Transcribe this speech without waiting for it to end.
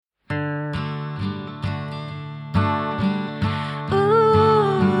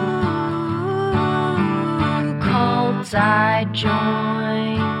cults I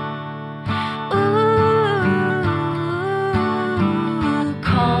join. Ooh,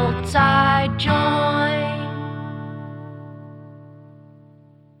 cults I join.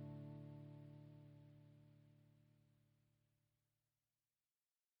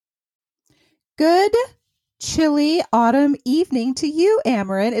 Good chilly autumn evening to you,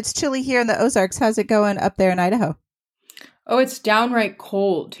 Amarin. It's chilly here in the Ozarks. How's it going up there in Idaho? Oh, it's downright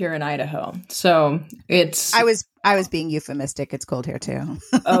cold here in Idaho. So it's... I was being euphemistic. It's cold here too.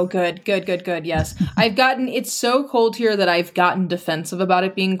 Oh, good. Yes. It's so cold here that I've gotten defensive about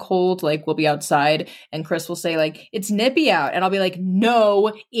it being cold. Like, we'll be outside and Chris will say, like, it's nippy out. And I'll be like,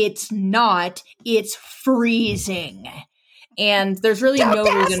 no, it's not. It's freezing. And there's really no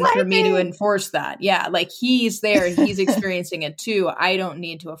reason for me to enforce that. Yeah, like, he's there. He's experiencing it too. I don't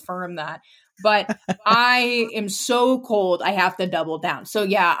need to affirm that. But I am so cold, I have to double down. So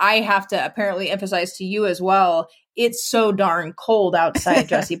yeah, I have to apparently emphasize to you as well, it's so darn cold outside,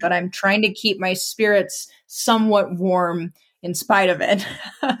 Jesse, but I'm trying to keep my spirits somewhat warm in spite of it.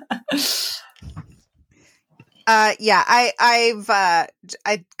 I've a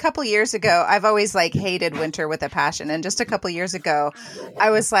couple years ago, I've always like hated winter with a passion. And just a couple years ago, I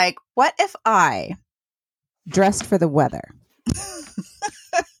was like, what if I dressed for the weather?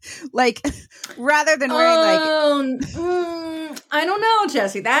 Like, rather than wearing I don't know,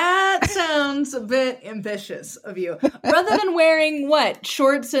 Jesse. That sounds a bit ambitious of you. Rather than wearing what?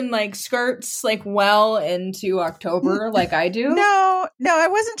 Shorts and like skirts like well into October like I do? No, I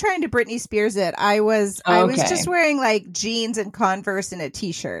wasn't trying to Britney Spears it. I was just wearing like jeans and Converse and a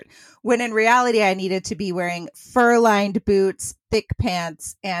t-shirt. When in reality, I needed to be wearing fur-lined boots, thick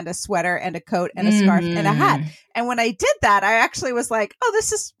pants, and a sweater and a coat and a scarf and a hat. And when I did that, I actually was like, oh,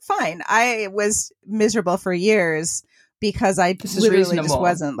 this is fine. I was miserable for years because I literally just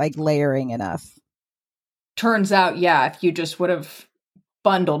wasn't like layering enough. Turns out, yeah, if you just would have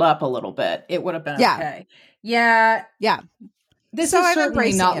bundled up a little bit, it would have been okay. Yeah. This is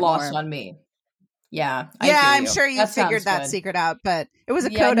certainly not lost on me. Yeah. I'm sure you figured that secret out, but it was a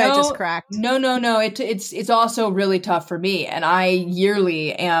code I just cracked. No. It's also really tough for me. And I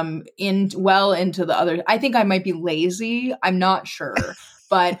yearly am into the other. I think I might be lazy. I'm not sure.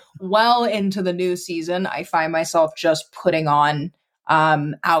 But well into the new season, I find myself just putting on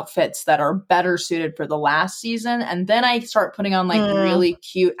outfits that are better suited for the last season. And then I start putting on like really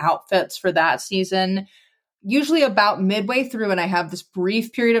cute outfits for that season, usually about midway through. And I have this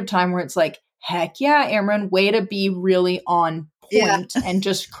brief period of time where it's like, heck yeah, Amarin, way to be really on point and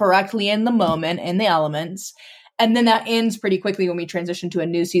just correctly in the moment, in the elements. And then that ends pretty quickly when we transition to a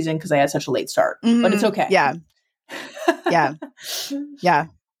new season because I had such a late start. But it's okay. Yeah. It's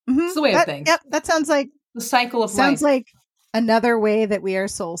the way of things. Yep, that sounds like the cycle of life. Sounds like another way that we are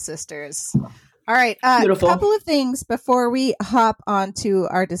soul sisters. All right. A couple of things before we hop on to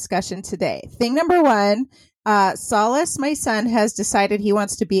our discussion today. Thing number one, Solace, my son, has decided he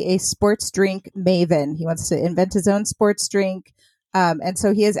wants to be a sports drink maven. He wants to invent his own sports drink. And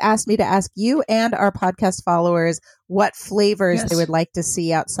so he has asked me to ask you and our podcast followers what flavors they would like to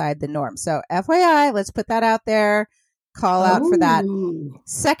see outside the norm. So FYI, let's put that out there. Call out for that.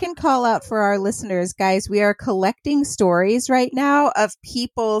 Second call out for our listeners, guys. We are collecting stories right now of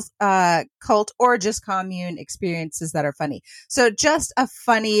people's cult or just commune experiences that are funny. So just a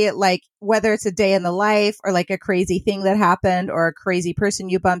funny, like whether it's a day in the life or like a crazy thing that happened or a crazy person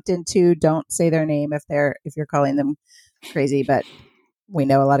you bumped into. Don't say their name if you're calling them crazy, but we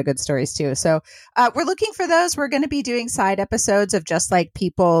know a lot of good stories too. So we're looking for those. We're going to be doing side episodes of just like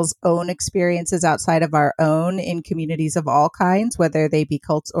people's own experiences outside of our own in communities of all kinds, whether they be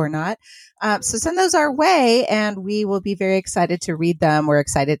cults or not. So send those our way and we will be very excited to read them. We're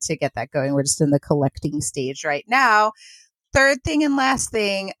excited to get that going. We're just in the collecting stage right now. Third thing and last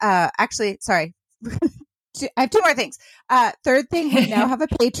thing, sorry. I have two more things. Third thing, we now have a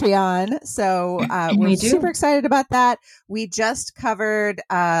Patreon. So we're super excited about that. We just covered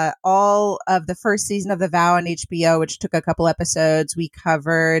all of the first season of The Vow on HBO, which took a couple episodes. We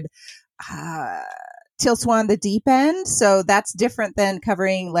covered Teal Swan, The Deep End. So that's different than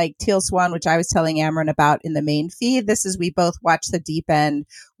covering like Teal Swan, which I was telling Amarin about in the main feed. This is we both watched The Deep End,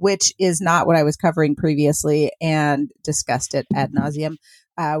 which is not what I was covering previously and discussed it ad nauseum.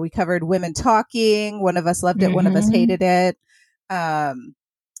 We covered Women Talking. One of us loved it. One of us hated it.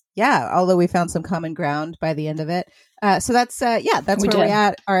 Although we found some common ground by the end of it. So that's where we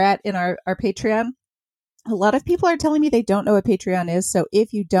are at in our Patreon. A lot of people are telling me they don't know what Patreon is. So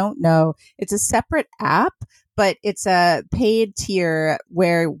if you don't know, it's a separate app, but it's a paid tier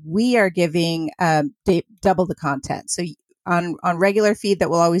where we are giving double the content. So on regular feed that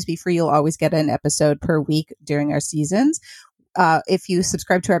will always be free. You'll always get an episode per week during our seasons. If you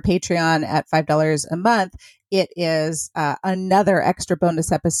subscribe to our Patreon at $5 a month, it is another extra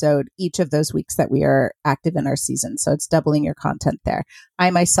bonus episode each of those weeks that we are active in our season. So it's doubling your content there. I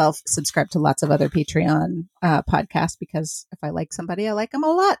myself subscribe to lots of other Patreon podcasts because if I like somebody, I like them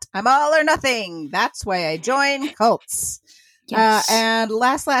a lot. I'm all or nothing. That's why I join cults. Yes. And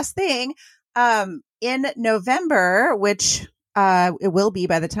last thing, in November, which it will be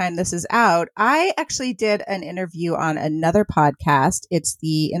by the time this is out, I actually did an interview on another podcast. It's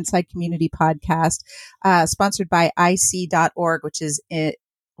the Inside Community podcast, sponsored by IC.org, which is it.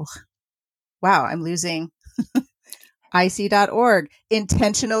 Wow, I'm losing. IC.org,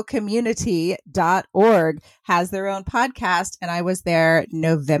 intentionalcommunity.org has their own podcast. And I was their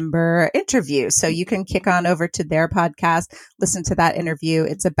November interview. So you can kick on over to their podcast, listen to that interview.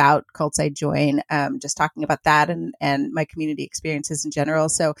 It's about Cults I Join, just talking about that and my community experiences in general.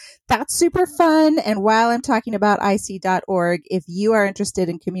 So that's super fun. And while I'm talking about IC.org, if you are interested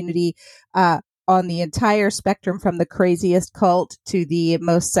in community, on the entire spectrum from the craziest cult to the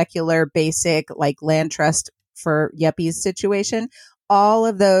most secular, basic, like land trust for yuppies situation. All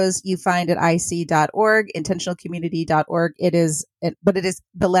of those you find at IC.org, intentionalcommunity.org. It is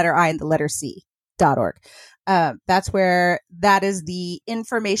the letter I and the letter C.org. That's where that is the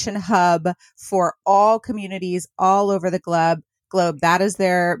information hub for all communities all over the globe. That is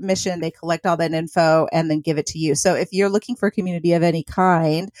their mission. They collect all that info and then give it to you. So if you're looking for a community of any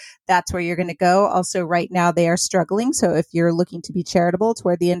kind, that's where you're going to go. Also, right now they are struggling. So if you're looking to be charitable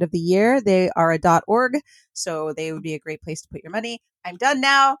toward the end of the year, they are a .org. So they would be a great place to put your money. I'm done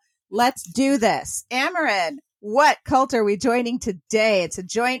now. Let's do this. Amarin, what cult are we joining today? It's a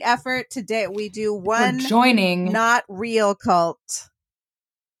joint effort today. We do one not real cult.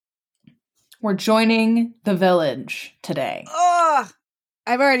 We're joining the Village today. Oh,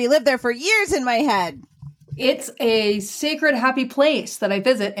 I've already lived there for years in my head. It's a sacred, happy place that I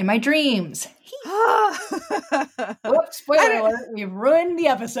visit in my dreams. Whoops, spoiler alert, we've ruined the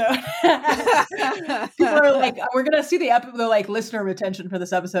episode. People are like, we're going to see the listener retention for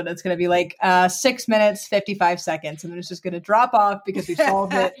this episode. It's going to be like 6 minutes, 55 seconds. And then it's just going to drop off because we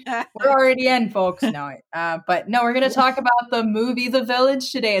solved it. We're already in, folks. No, but no, we're going to talk about the movie The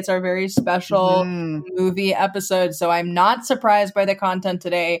Village today. It's our very special movie episode. So I'm not surprised by the content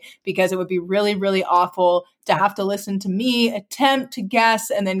today because it would be really, really awful to have to listen to me attempt to guess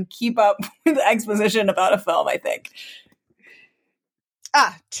and then keep up with the exposition about a film, I think.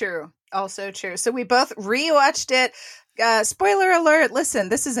 True. Also true. So we both rewatched it. Spoiler alert. Listen,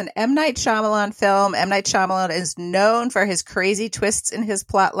 this is an M. Night Shyamalan film. M. Night Shyamalan is known for his crazy twists in his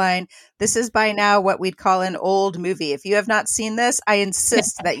plotline. This is by now what we'd call an old movie. If you have not seen this, I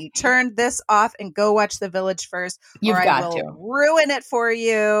insist that you turn this off and go watch The Village first. You've got I will to ruin it for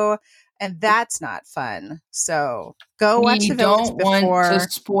you. And that's not fun. So go watch The Village before. We don't want to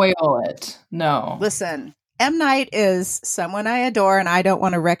spoil it. No. Listen, M. Night is someone I adore, and I don't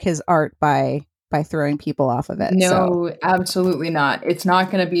want to wreck his art by throwing people off of it. No, absolutely not. It's not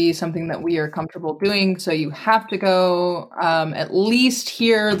going to be something that we are comfortable doing. So you have to go at least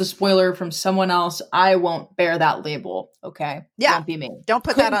hear the spoiler from someone else. I won't bear that label. Okay. Yeah. Won't be me. Don't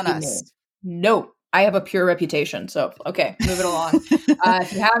put that on us. No. I have a pure reputation. So, okay, move it along.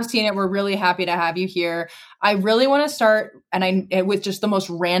 If you have seen it, we're really happy to have you here. I really want to start with just the most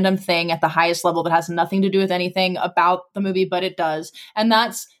random thing at the highest level that has nothing to do with anything about the movie, but it does. And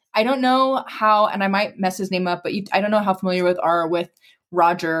that's, I don't know how, and I might mess his name up, but I don't know how familiar with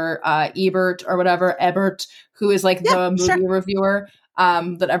Roger Ebert or whatever, Ebert, who is like the movie reviewer.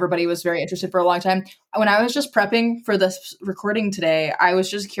 That everybody was very interested for a long time. When I was just prepping for this recording today, I was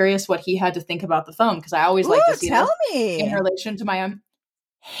just curious what he had to think about the film because I always like to see it in relation to my own.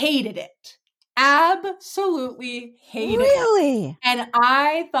 Hated it. Absolutely hated it. And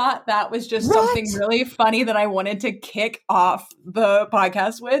I thought that was just something really funny that I wanted to kick off the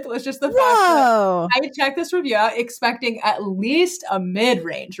podcast with, was just the fact that I checked this review out expecting at least a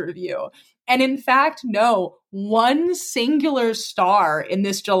mid-range review. And in fact, no, one singular star in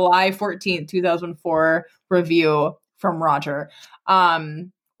this July 14th, 2004 review from Roger,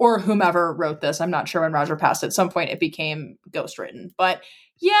 or whomever wrote this. I'm not sure when Roger passed. At some point it became ghostwritten. But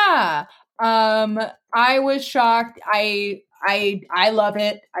yeah, I was shocked. I love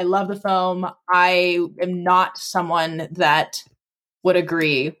it. I love the film. I am not someone that would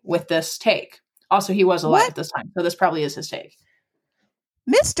agree with this take. Also, he was alive at this time, so this probably is his take.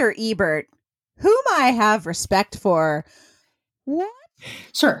 Mr. Ebert, whom I have respect for, what?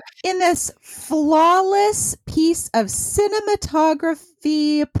 Sure. In this flawless piece of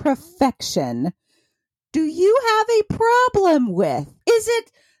cinematography perfection, do you have a problem with? Is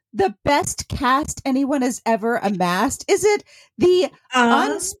it the best cast anyone has ever amassed? Is it the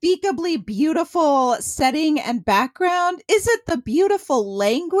unspeakably beautiful setting and background? Is it the beautiful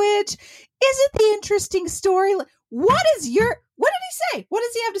language? Is it the interesting story? What did he say? What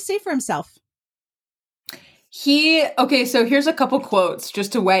does he have to say for himself? So here's a couple quotes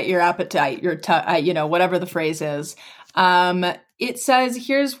just to whet your appetite, whatever the phrase is. It says,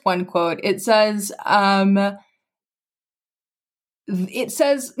 here's one quote. It says that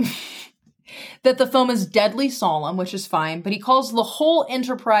the film is deadly solemn, which is fine, but he calls the whole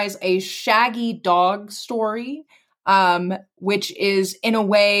enterprise a shaggy dog story, which is in a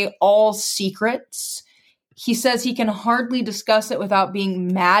way all secrets. He says he can hardly discuss it without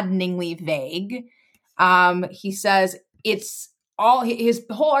being maddeningly vague. He says his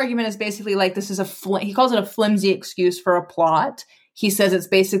whole argument is basically like this is he calls it a flimsy excuse for a plot. He says it's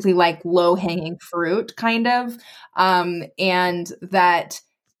basically like low-hanging fruit, kind of, and that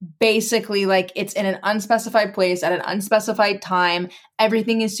basically like it's in an unspecified place at an unspecified time.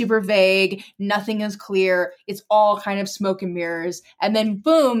 Everything is super vague. Nothing is clear. It's all kind of smoke and mirrors. And then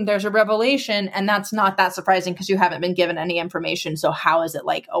boom, there's a revelation, and that's not that surprising because you haven't been given any information. So how is it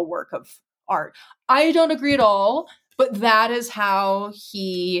like a work of art? I don't agree at all, but that is how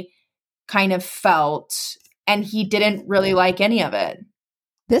he kind of felt. And he didn't really like any of it.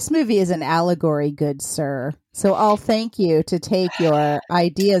 This movie is an allegory, good sir. So I'll thank you to take your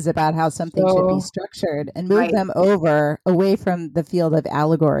ideas about how something should be structured and move them away from the field of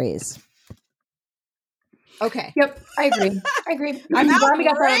allegories. Okay. Yep, I agree. I'm glad we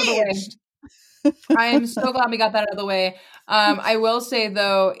got that out of the way. I am so glad we got that out of the way. I will say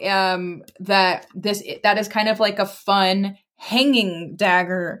though, that is kind of like a fun hanging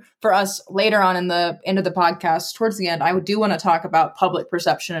dagger for us later on in the end of the podcast. Towards the end, I do want to talk about public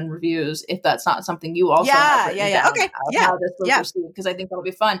perception and reviews, if that's not something you also have. Okay. How this was received, because I think that'll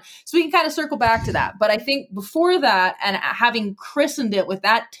be fun. So we can kind of circle back to that. But I think before that, and having christened it with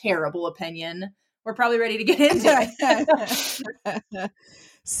that terrible opinion, we're probably ready to get into it.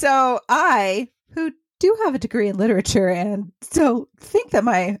 So I, who do have a degree in literature and so think that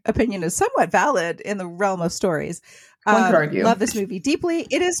my opinion is somewhat valid in the realm of stories, love this movie deeply.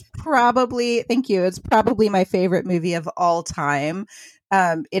 It is probably, it's probably my favorite movie of all time.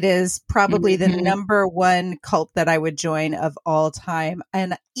 It is probably the number one cult that I would join of all time.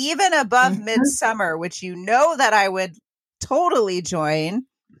 And even above Midsommar, which you know that I would totally join.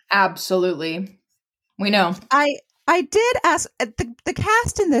 Absolutely. We know. I did ask, the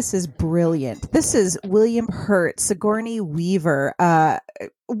cast in this is brilliant. This is William Hurt, Sigourney Weaver,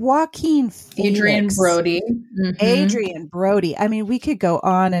 Joaquin Phoenix. Adrian Brody. I mean, we could go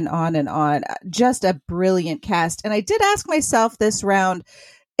on and on and on. Just a brilliant cast. And I did ask myself this round,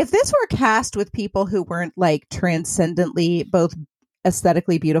 if this were cast with people who weren't like transcendently, both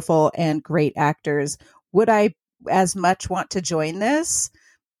aesthetically beautiful and great actors, would I as much want to join this?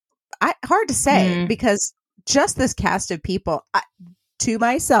 Hard to say, because just this cast of people, to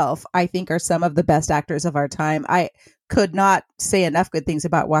myself, I think are some of the best actors of our time. I could not say enough good things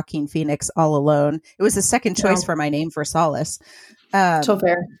about Joaquin Phoenix all alone. It was the second choice for my name for Solace. So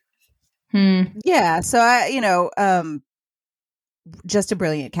fair. Yeah. So just a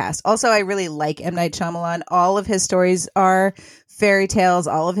brilliant cast. Also, I really like M. Night Shyamalan. All of his stories are fairy tales.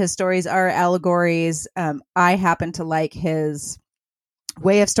 All of his stories are allegories. I happen to like his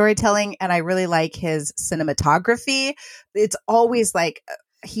way of storytelling, and I really like his cinematography. It's always like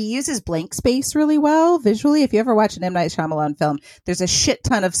he uses blank space really well visually. If you ever watch an M. Night Shyamalan film, there's a shit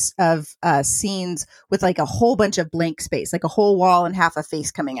ton of scenes with like a whole bunch of blank space, like a whole wall and half a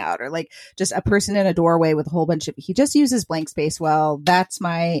face coming out, or like just a person in a doorway with a whole bunch of. He just uses blank space well. That's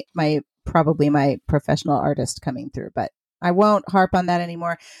my probably my professional artist coming through, but I won't harp on that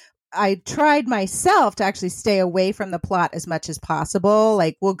anymore. I tried myself to actually stay away from the plot as much as possible.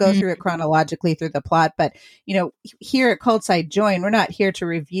 Like we'll go through it chronologically through the plot, but here at Cultside Join, we're not here to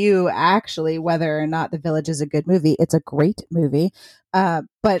review actually whether or not The Village is a good movie. It's a great movie. But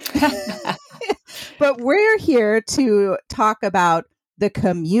but we're here to talk about the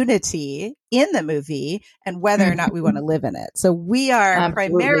community in the movie and whether or not we want to live in it. So we are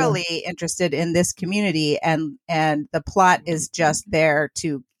primarily interested in this community, and the plot is just there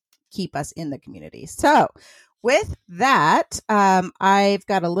to keep us in the community. So with that, I've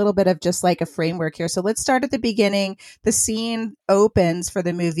got a little bit of just like a framework here. So let's start at the beginning. The scene opens for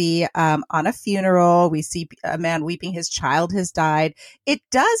the movie on a funeral. We see a man weeping. His child has died. It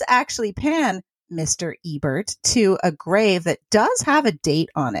does actually pan, Mr. Ebert, to a grave that does have a date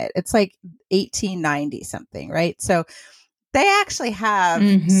on it. It's like 1890 something, right? So they actually have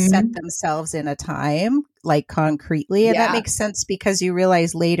set themselves in a time, like concretely. And that makes sense because you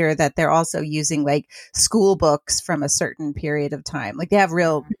realize later that they're also using like school books from a certain period of time. Like they have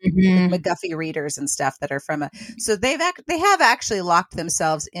real like, McGuffey readers and stuff that are from so they have actually locked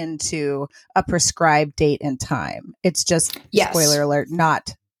themselves into a prescribed date and time. It's just, spoiler alert,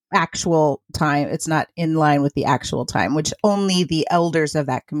 not actual time. It's not in line with the actual time, which only the elders of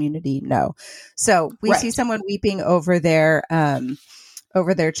that community know. So we see someone weeping over their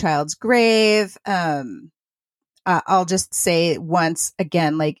child's grave. I'll just say once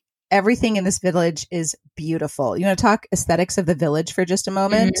again, like everything in this village is beautiful. You want to talk aesthetics of the village for just a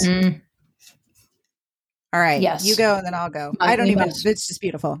moment? All right. Yes. You go and then I'll go. It's just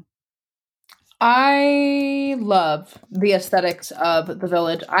beautiful. I love the aesthetics of the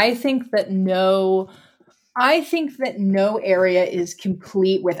village. I think that no area is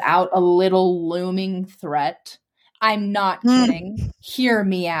complete without a little looming threat. I'm not kidding. Hear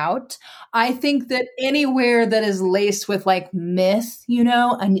me out. I think that anywhere that is laced with like myth,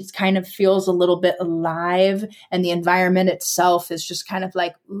 and it kind of feels a little bit alive and the environment itself is just kind of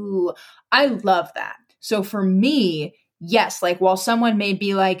like, ooh, I love that. So for me, yes, like while someone may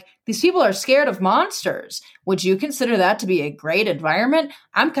be like, these people are scared of monsters, would you consider that to be a great environment?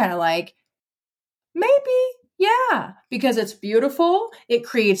 I'm kind of like, maybe, yeah, because it's beautiful. It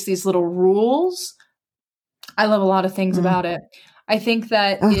creates these little rules. I love a lot of things about it. I think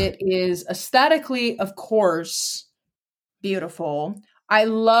that it is aesthetically, of course, beautiful. I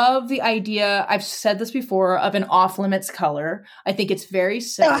love the idea, I've said this before, of an off-limits color. I think it's very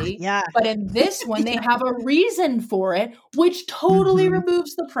silly. But in this one, they have a reason for it, which totally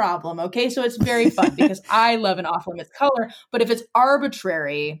removes the problem. Okay, so it's very fun because I love an off-limits color. But if it's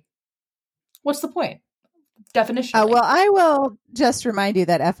arbitrary, what's the point? Definition. Well, I will just remind you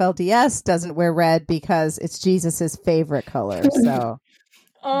that FLDS doesn't wear red because it's Jesus's favorite color. So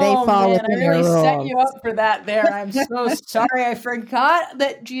they fall within I really their set rules. you up for that there. I'm so sorry. I forgot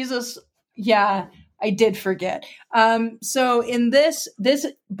that Jesus. Yeah, I did forget. So in this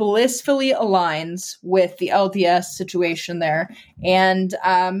blissfully aligns with the LDS situation there. And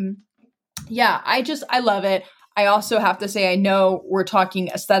I love it. I also have to say, I know we're talking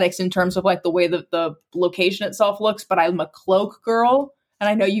aesthetics in terms of like the way that the location itself looks, but I'm a cloak girl, and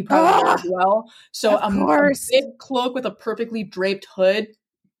I know you probably are as well. So a big cloak with a perfectly draped hood,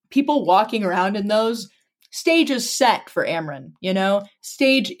 people walking around in those, stage is set for Amren,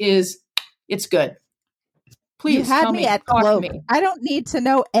 Stage is, it's good. Please you had me at cloak. I don't need to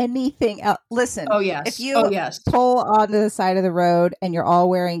know anything else. Listen. Oh yes. If you pull onto the side of the road and you're all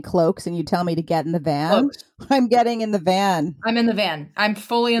wearing cloaks and you tell me to get in the van, I'm getting in the van. I'm in the van. I'm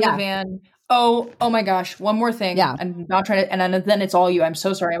fully in the van. Oh my gosh. One more thing. Yeah. I'm not trying to, and then it's all you. I'm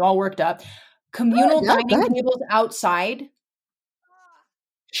so sorry. I'm all worked up. Communal dining tables outside.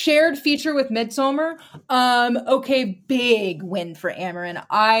 Shared feature with Midsommar. Big win for Amren.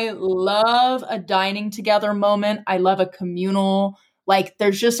 I love a dining together moment. I love a communal, like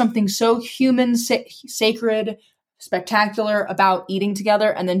there's just something so human, sacred, spectacular about eating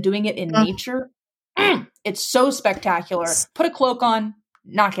together and then doing it in nature. It's so spectacular. Put a cloak on,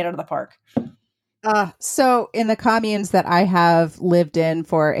 knock it out of the park. So in the communes that I have lived in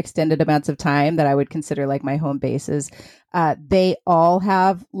for extended amounts of time that I would consider like my home bases, they all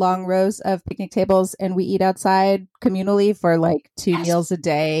have long rows of picnic tables and we eat outside communally for like 2 meals a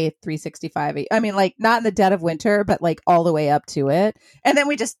day, 365. I mean, like not in the dead of winter, but like all the way up to it. And then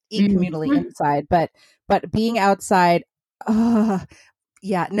we just eat communally inside, but being outside,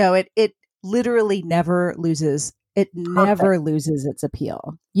 it literally never loses. It never loses its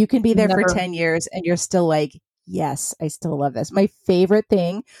appeal. You can be there for 10 years and you're still like, yes, I still love this. My favorite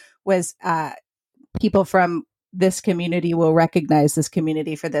thing was people from this community will recognize this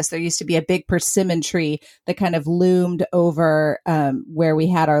community for this. There used to be a big persimmon tree that kind of loomed over where we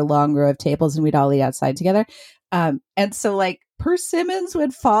had our long row of tables and we'd all eat outside together. And so like persimmons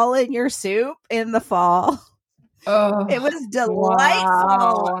would fall in your soup in the fall. Oh, it was delightful.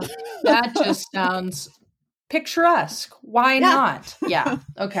 Wow. That just sounds picturesque. Why not? Yeah.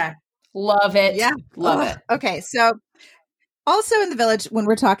 Okay. Love it. Yeah. Love it. Okay. So also in the village, when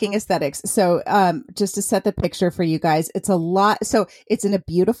we're talking aesthetics, so just to set the picture for you guys, it's a lot. So it's in a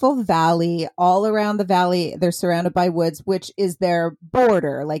beautiful valley. All around the valley, they're surrounded by woods, which is their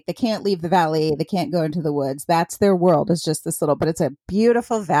border. Like they can't leave the valley. They can't go into the woods. That's their world. It's just this little, but it's a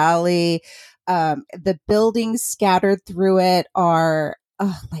beautiful valley. The buildings scattered through it are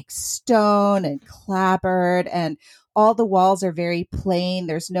like stone and clapboard, and all the walls are very plain.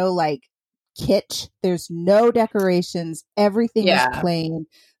 There's no like kitsch. There's no decorations. Everything is plain.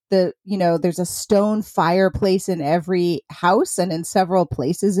 there's a stone fireplace in every house and in several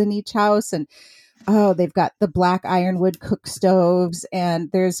places in each house. And they've got the black ironwood cook stoves,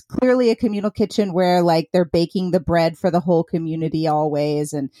 and there's clearly a communal kitchen where like they're baking the bread for the whole community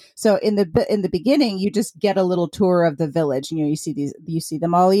always. And so in the beginning, you just get a little tour of the village. You see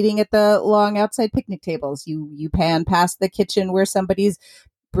them all eating at the long outside picnic tables. You pan past the kitchen where somebody's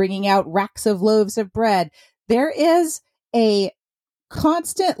bringing out racks of loaves of bread. There is a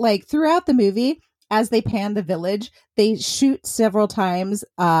constant, like throughout the movie, as they pan the village, they shoot several times,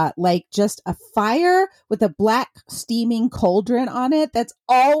 like just a fire with a black steaming cauldron on it that's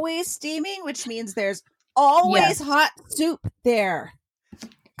always steaming, which means there's always hot soup there.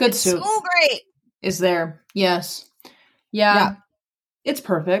 Good soup. So great. Is there? Yes. Yeah. It's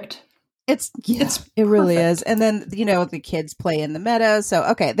perfect. It really is. And then, the kids play in the meadow. So,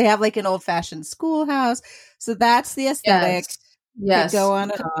 okay, they have like an old fashioned schoolhouse. So that's the aesthetic. Yes. They go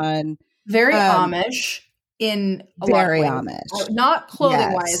on and on. Very Amish in a very lot of ways. Amish. Not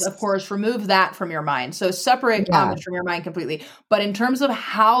clothing wise, of course. Remove that from your mind. So separate Amish from your mind completely. But in terms of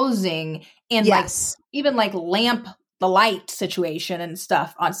housing and like even like the light situation and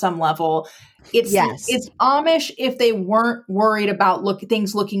stuff on some level, it's Amish if they weren't worried about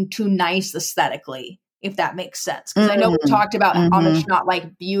things looking too nice aesthetically, if that makes sense. Because I know we talked about Amish not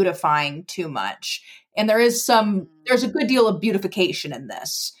like beautifying too much. And there's a good deal of beautification in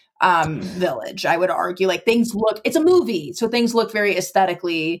this village, I would argue. Like it's a movie, so things look very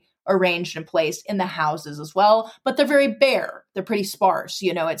aesthetically arranged and placed in the houses as well, but they're very bare. They're pretty sparse.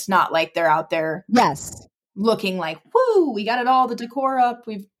 It's not like they're out there looking like, woo, we got it all, the decor up.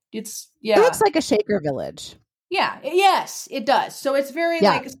 It looks like a Shaker village. Yeah. Yes, it does. So it's very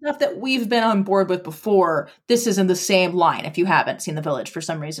like stuff that we've been on board with before. This is in the same line. If you haven't seen The Village for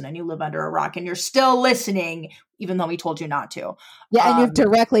some reason and you live under a rock and you're still listening, even though we told you not to. Yeah. And you've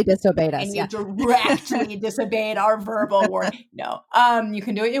directly disobeyed us. And you directly disobeyed our verbal warning. No. You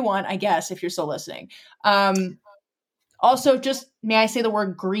can do what you want, I guess, if you're still listening. Also, just may I say the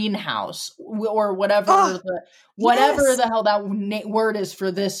word greenhouse or whatever the hell that word is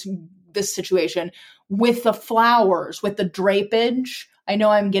for this situation, with the flowers, with the drapage. I know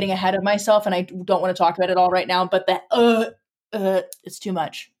I'm getting ahead of myself and I don't want to talk about it all right now, but it's too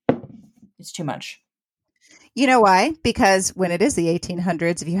much. It's too much. You know why? Because when it is the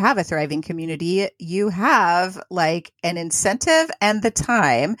 1800s, if you have a thriving community, you have like an incentive and the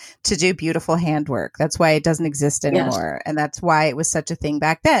time to do beautiful handwork. That's why it doesn't exist anymore. Yes. And that's why it was such a thing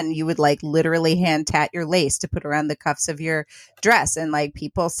back then. You would like literally hand tat your lace to put around the cuffs of your dress. And like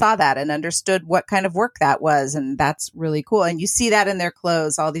people saw that and understood what kind of work that was. And that's really cool. And you see that in their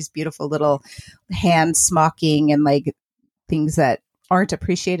clothes, all these beautiful little hand smocking and like things that aren't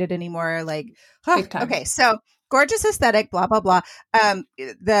appreciated anymore. Like, okay, so gorgeous aesthetic, blah, blah, blah.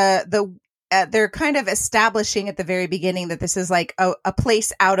 They're kind of establishing at the very beginning that this is like a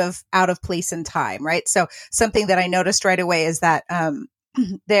place out of place and time, right? So something that I noticed right away is that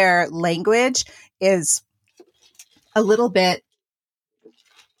their language is a little bit,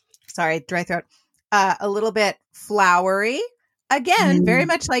 sorry, dry throat, a little bit flowery. Again, very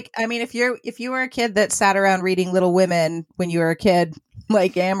much like, I mean, if you were a kid that sat around reading Little Women when you were a kid,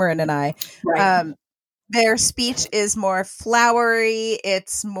 like Amarin and I, their speech is more flowery.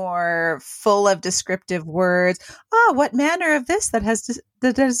 It's more full of descriptive words. Oh, what manner of this that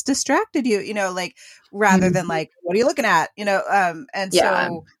has distracted you? Like rather than like, what are you looking at? And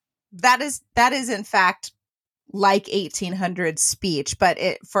so that is in fact like 1800s speech, but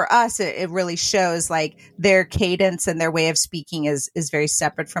for us, it really shows like their cadence and their way of speaking is very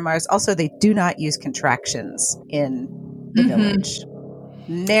separate from ours. Also, they do not use contractions in the village.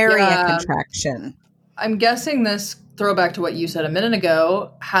 Nary a contraction. I'm guessing this throwback to what you said a minute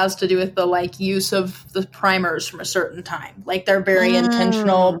ago has to do with the like use of the primers from a certain time. Like they're very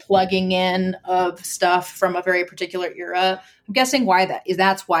intentional plugging in of stuff from a very particular era. I'm guessing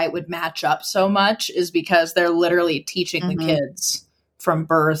that's why it would match up so much is because they're literally teaching the kids from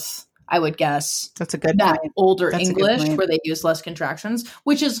birth, I would guess. That's a good that point. Older That's English where they use less contractions,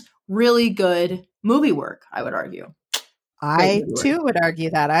 which is really good movie work, I would argue. I too would argue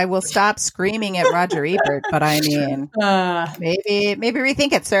that. I will stop screaming at Roger Ebert, but I mean, maybe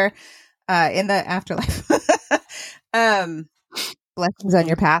rethink it, sir, in the afterlife. Blessings on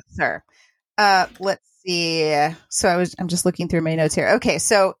your path, sir. Let's see. So I'm just looking through my notes here. Okay,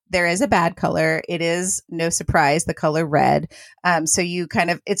 so there is a bad color. It is no surprise the color red. So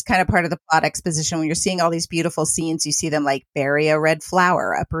it's kind of part of the plot exposition when you're seeing all these beautiful scenes. You see them like bury a red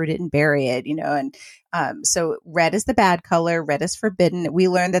flower, uproot it and bury it, and so red is the bad color. Red is forbidden. We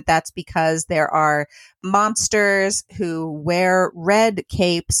learned that that's because there are monsters who wear red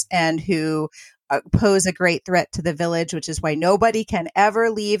capes and who pose a great threat to the village, which is why nobody can ever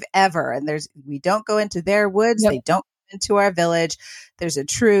leave ever. And we don't go into their woods. Yep. They don't go into our village. There's a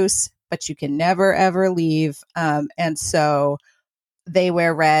truce, but you can never, ever leave. And so they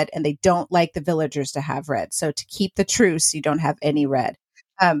wear red and they don't like the villagers to have red. So to keep the truce, you don't have any red.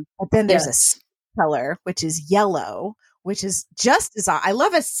 But then there's a color, which is yellow, which is just as I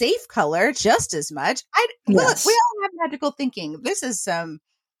love a safe color just as much. Look, we all have magical thinking. This is some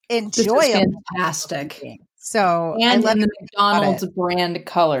enjoyable, fantastic. So and in the McDonald's brand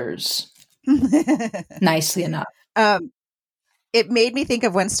colors, nicely enough. It made me think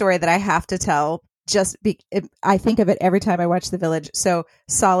of one story that I have to tell. I think of it every time I watch The Village. So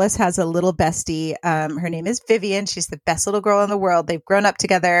Solace has a little bestie. Her name is Vivian. She's the best little girl in the world. They've grown up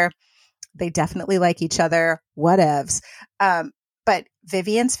together. They definitely like each other. Whatevs. But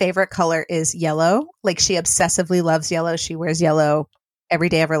Vivian's favorite color is yellow. Like she obsessively loves yellow. She wears yellow every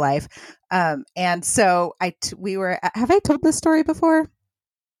day of her life. And so have I told this story before?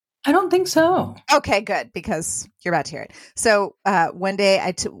 I don't think so. Okay, good. Because you're about to hear it. So, one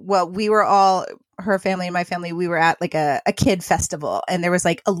day we were all, her family and my family, we were at like a kid festival and there was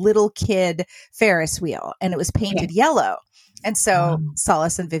like a little kid Ferris wheel and it was painted yellow. And so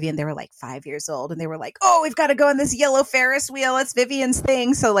Solace and Vivian, they were like 5 years old and they were like, oh, we've got to go on this yellow Ferris wheel. It's Vivian's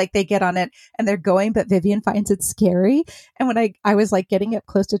thing. So like they get on it and they're going, but Vivian finds it scary. And when I was like getting up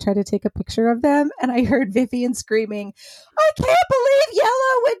close to try to take a picture of them and I heard Vivian screaming, I can't believe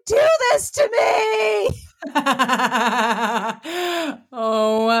yellow would do this to me.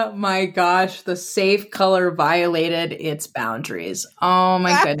 Oh my gosh. The safe color violated its boundaries. Oh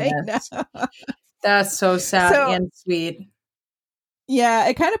my goodness. That's so sad and sweet. Yeah,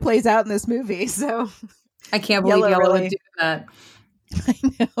 it kind of plays out in this movie. So I can't believe yellow would do that. I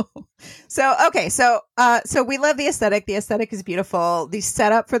know. So we love the aesthetic. The aesthetic is beautiful. The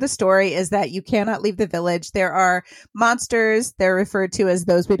setup for the story is that you cannot leave the village. There are monsters. They're referred to as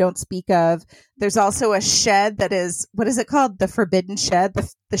those we don't speak of. There's also a shed that is, what is it called? The forbidden shed,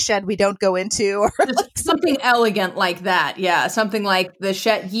 the shed we don't go into. Or like something elegant like that. Yeah. Something like the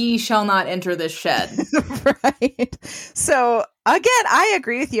shed, ye shall not enter this shed. Right. So again, I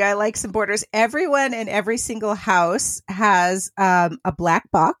agree with you. I like some borders. Everyone in every single house has a black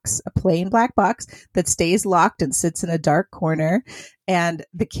box, a plain black box that stays locked and sits in a dark corner. And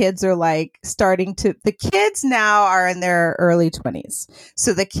the kids are like the kids now are in their early 20s.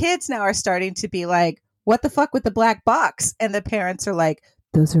 So the kids now are starting to be like, what the fuck with the black box? And the parents are like,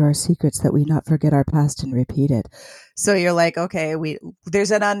 those are our secrets that we not forget our past and repeat it. So you're like, okay,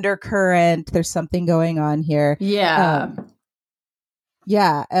 there's an undercurrent. There's something going on here. Yeah.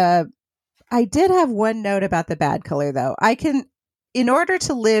 I did have one note about the bad color though. In order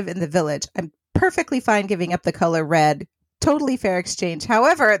to live in the village, I'm perfectly fine giving up the color red. Totally fair exchange.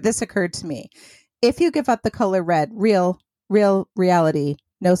 However, this occurred to me. If you give up the color red, real reality,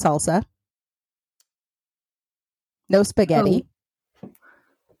 no salsa, no spaghetti.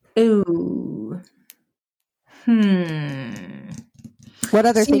 Ooh. What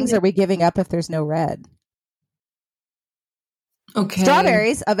other things are we giving up if there's no red? Okay.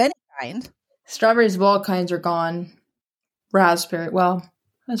 Strawberries of any kind. Strawberries of all kinds are gone. Raspberries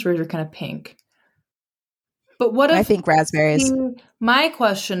are kind of pink. But what if I think raspberries? My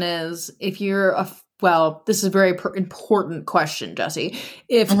question is, if you're this is a very important question, Jesse.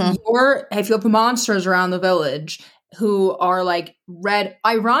 If you have monsters around the village who are like red,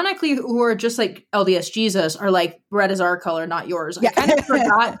 ironically, who are just like LDS Jesus, are like red is our color, not yours. Yeah. I kind of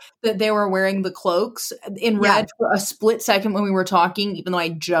forgot that they were wearing the cloaks in red for a split second when we were talking, even though I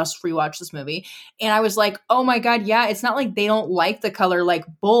just rewatched this movie. And I was like, oh my God, yeah, it's not like they don't like the color like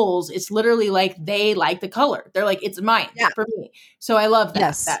bulls. It's literally like they like the color. They're like, it's mine for me. So I love that.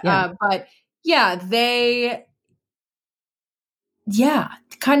 Yes, but yeah,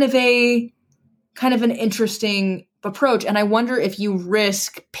 kind of an interesting approach. And I wonder if you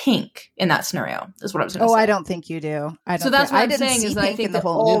risk pink in that scenario, is what I was going to say. I don't think you do. So that's what I'm saying is that I think the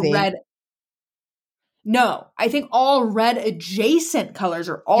whole movie. No, I think all red adjacent colors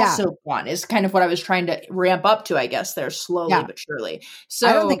are also gone, is kind of what I was trying to ramp up to, I guess, there slowly but surely. So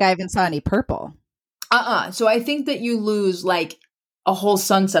I don't think I even saw any purple. So I think that you lose like a whole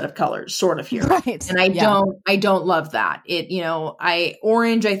sunset of colors sort of here. Right. And I don't love that.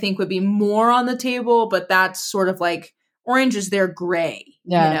 Orange I think would be more on the table, but that's sort of like orange is their gray,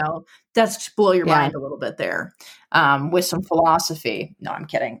 that's to blow your mind a little bit there, with some philosophy. No, I'm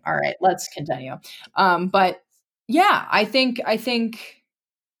kidding. All right, let's continue. But yeah, I think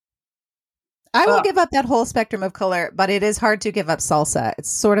I will give up that whole spectrum of color, but it is hard to give up salsa.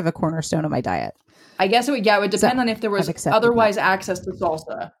 It's sort of a cornerstone of my diet. I guess it would depend on if there was otherwise access to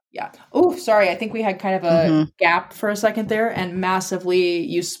salsa. Yeah. Oh, sorry. I think we had kind of a gap for a second there, and massively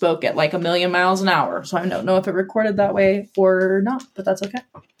you spoke at like 1,000,000 miles an hour. So I don't know if it recorded that way or not, but that's okay.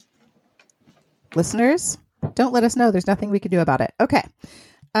 Listeners, don't let us know. There's nothing we can do about it. Okay.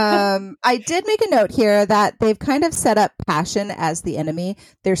 I did make a note here that they've kind of set up passion as the enemy.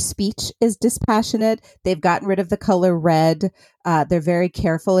 Their speech is dispassionate. They've gotten rid of the color red. They're very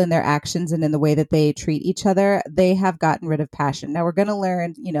careful in their actions and in the way that they treat each other. They have gotten rid of passion. Now we're going to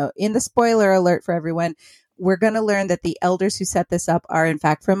learn, in the spoiler alert for everyone, we're going to learn that the elders who set this up are in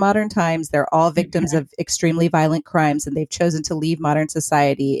fact from modern times. They're all victims of extremely violent crimes, and they've chosen to leave modern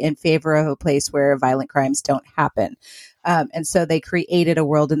society in favor of a place where violent crimes don't happen. And so they created a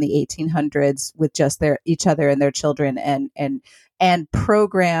world in the 1800s with just each other and their children, and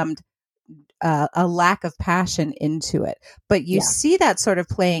programmed a lack of passion into it. But you see that sort of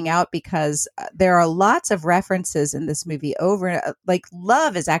playing out because there are lots of references in this movie like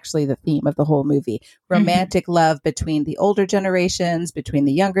love is actually the theme of the whole movie. Romantic love between the older generations, between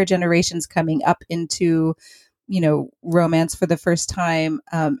the younger generations coming up into romance for the first time.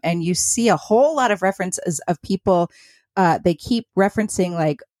 And you see a whole lot of references of people. They keep referencing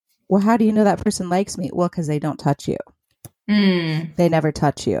like, well, how do you know that person likes me? Well, because they don't touch you. They never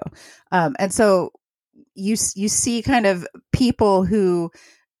touch you. And so you see kind of people who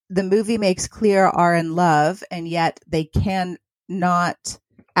the movie makes clear are in love, and yet they can not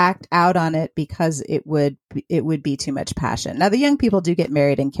act out on it because it would be too much passion. Now, the young people do get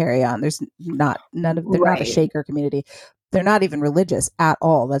married and carry on. They're not a Shaker community. They're not even religious at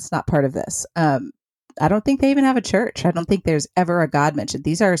all. That's not part of this. I don't think they even have a church. I don't think there's ever a God mentioned.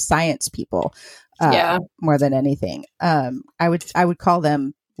 These are science people, more than anything. I would call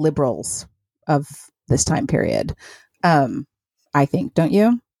them liberals of this time period. I think, don't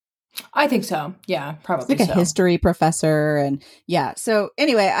you? I think so. Yeah, probably. It's like a history professor. And so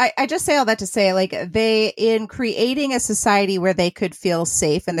anyway, I just say all that to say, like, they, in creating a society where they could feel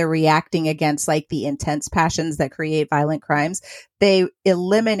safe and they're reacting against like the intense passions that create violent crimes, they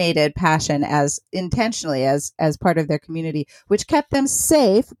eliminated passion as intentionally as part of their community, which kept them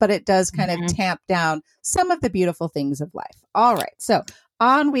safe, but it does kind of tamp down some of the beautiful things of life. All right. So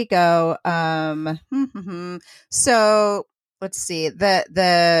on we go. So let's see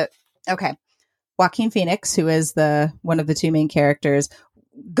okay. Joaquin Phoenix, who is one of the two main characters,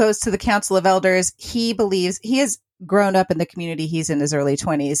 goes to the Council of Elders. He believes he has grown up in the community. He's in his early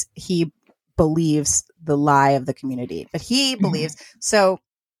 20s. He believes the lie of the community, but he believes, so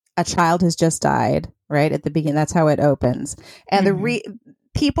a child has just died right at the beginning. That's how it opens. And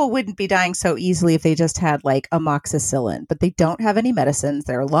people wouldn't be dying so easily if they just had like amoxicillin, but they don't have any medicines.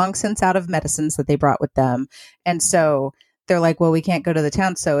 They're long since out of medicines that they brought with them. And so they're like, well, we can't go to the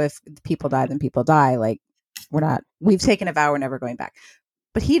town. So if people die, then people die. Like, we've taken a vow. We're never going back.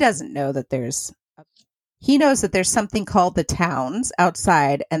 But he doesn't know that he knows that there's something called the towns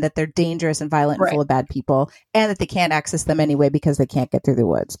outside, and that they're dangerous and violent and full of bad people, and that they can't access them anyway because they can't get through the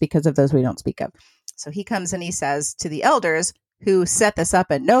woods because of those we don't speak of. So he comes and he says to the elders who set this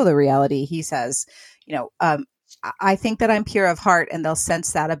up and know the reality, he says, I think that I'm pure of heart, and they'll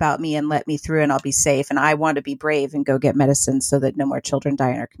sense that about me and let me through, and I'll be safe. And I want to be brave and go get medicine so that no more children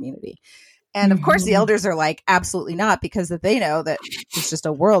die in our community. And of course the elders are like, absolutely not, because that they know that there's just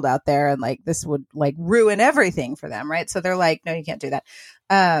a world out there, and like this would like ruin everything for them. Right. So they're like, no, you can't do that.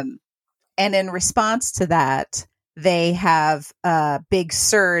 And in response to that, they have a big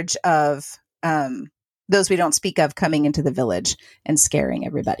surge of those we don't speak of coming into the village and scaring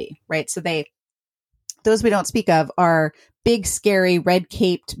everybody. Right. So those we don't speak of are big, scary,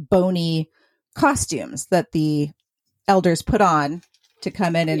 red-caped, bony costumes that the elders put on to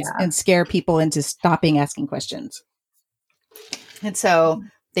come in and scare people into stopping asking questions. And so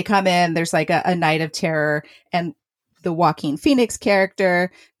they come in, there's like a night of terror, and the Joaquin Phoenix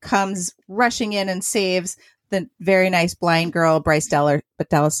character comes rushing in and saves the very nice blind girl, Bryce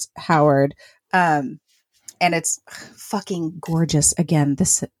Dallas Howard. And it's fucking gorgeous. Again,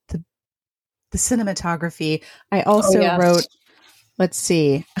 the cinematography. I also wrote, let's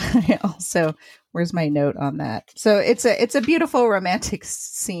see. I also Where's my note on that? So it's a beautiful romantic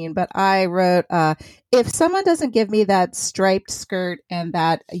scene, but I wrote, if someone doesn't give me that striped skirt and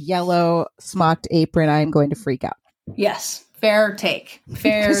that yellow smocked apron, I'm going to freak out. Yes. Fair take.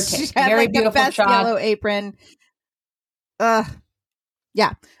 Fair take. Very like beautiful the best shot. Yellow apron.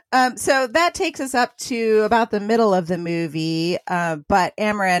 Yeah. So that takes us up to about the middle of the movie. But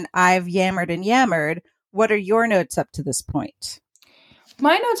Amarin, I've yammered and yammered. What are your notes up to this point?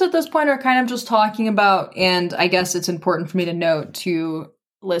 My notes at this point are kind of just talking about, and I guess it's important for me to note to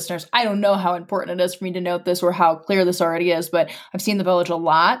listeners, I don't know how important it is for me to note this or how clear this already is, but I've seen The Village a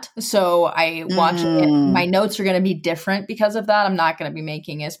lot. So I watch it. My notes are going to be different because of that. I'm not going to be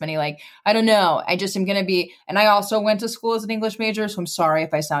making as many, like, I don't know. I just am going to be, and I also went to school as an English major, so I'm sorry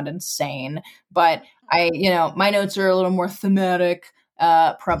if I sound insane, but my notes are a little more thematic,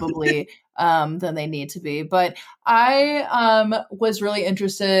 probably. Than they need to be. But I was really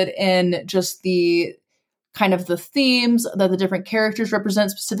interested in just the kind of the themes that the different characters represent,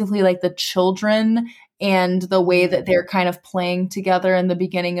 specifically like the children and the way that they're kind of playing together in the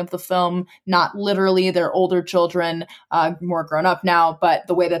beginning of the film. Not literally, they're older children, more grown up now, but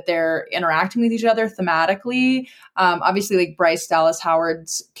the way that they're interacting with each other thematically. Obviously, like Bryce Dallas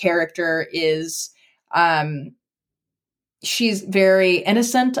Howard's character is she's very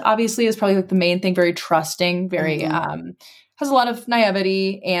innocent, obviously, is probably like the main thing, very trusting, very has a lot of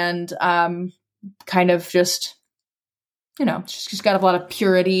naivety and kind of just, she's got a lot of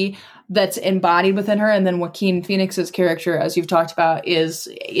purity that's embodied within her. And then Joaquin Phoenix's character, as you've talked about, is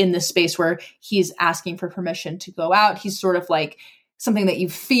in this space where he's asking for permission to go out. He's sort of like something that you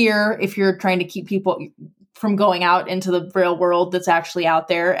fear if you're trying to keep people from going out into the real world that's actually out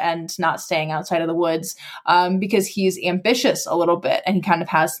there and not staying outside of the woods, because he's ambitious a little bit and he kind of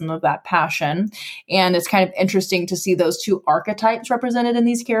has some of that passion. And it's kind of interesting to see those two archetypes represented in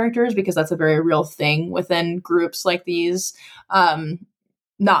these characters, because that's a very real thing within groups like these.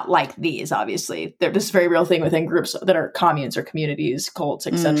 Not like these, obviously. They're just a very real thing within groups that are communes or communities, cults,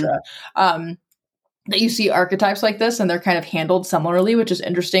 etc. That you see archetypes like this and they're kind of handled similarly, which is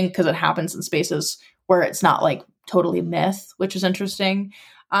interesting because it happens in spaces where it's not like totally myth, which is interesting.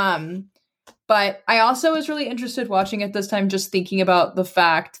 But I also was really interested watching it this time, just thinking about the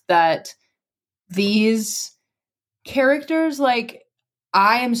fact that these characters, like,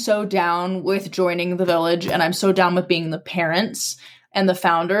 I am so down with joining the village and I'm so down with being the parents and the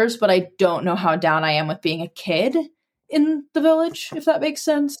founders, but I don't know how down I am with being a kid in the village, if that makes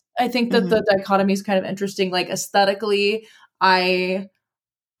sense. I think that the dichotomy is kind of interesting. Like, aesthetically,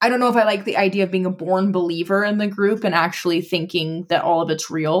 I don't know if I like the idea of being a born believer in the group and actually thinking that all of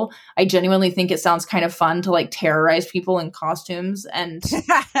it's real. I genuinely think it sounds kind of fun to like terrorize people in costumes and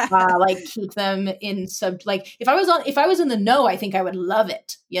like keep them in like if I was in the know, I think I would love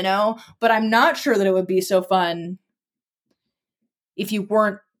it, but I'm not sure that it would be so fun if you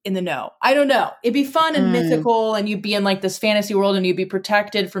weren't in the know. I don't know. It'd be fun and mythical and you'd be in like this fantasy world and you'd be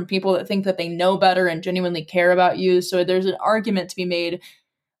protected from people that think that they know better and genuinely care about you. So there's an argument to be made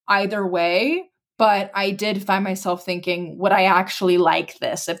either way, but I did find myself thinking, would I actually like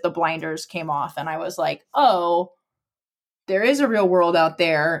this if the blinders came off? And I was like, oh, there is a real world out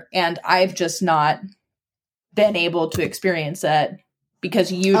there, and I've just not been able to experience it because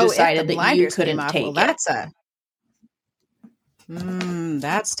you decided that you couldn't take it.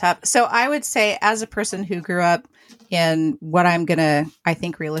 That's tough. So I would say, as a person who grew up in what I'm gonna, I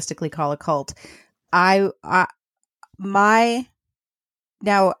think, realistically call a cult,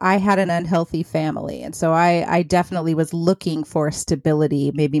 Now, I had an unhealthy family, and so I definitely was looking for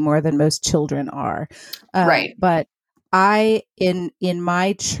stability, maybe more than most children are. Right. But in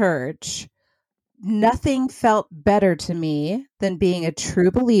my church, nothing felt better to me than being a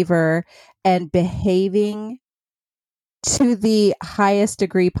true believer and behaving to the highest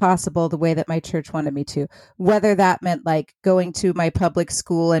degree possible the way that my church wanted me to, whether that meant like going to my public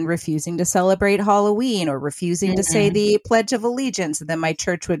school and refusing to celebrate Halloween or refusing to say the Pledge of Allegiance, and then my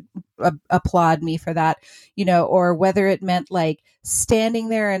church would applaud me for that, or whether it meant like standing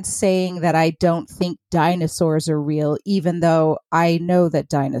there and saying that I don't think dinosaurs are real, even though I know that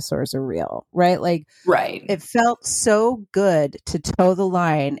dinosaurs are real, right? Like, right. It felt so good to toe the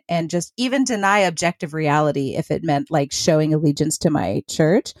line and just even deny objective reality if it meant like showing allegiance to my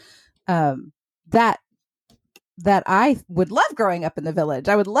church. That I would love growing up in the village.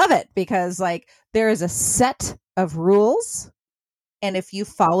 I would love it because like there is a set of rules, and if you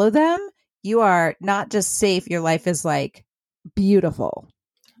follow them, you are not just safe, your life is like beautiful,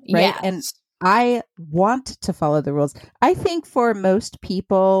 right? Yes. I want to follow the rules. I think for most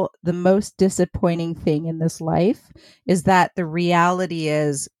people, the most disappointing thing in this life is that the reality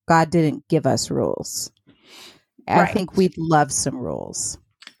is God didn't give us rules. I think we'd love some rules.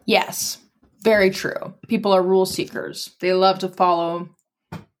 Yes, very true. People are rule seekers. They love to follow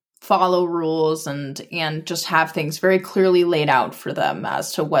rules and just have things very clearly laid out for them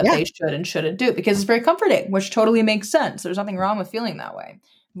as to what they should and shouldn't do, because it's very comforting, which totally makes sense. There's nothing wrong with feeling that way.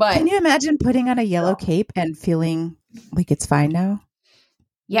 But can you imagine putting on a yellow cape and feeling like it's fine now?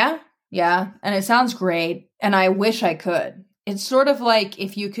 Yeah. And it sounds great. And I wish I could. It's sort of like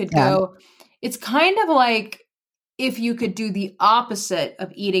if you could go, it's kind of like if you could do the opposite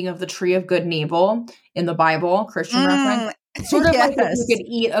of eating of the tree of good and evil in the Bible, Christian reference. Sort of like if you could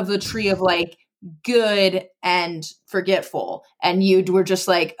eat of the tree of like good and forgetful, and you were just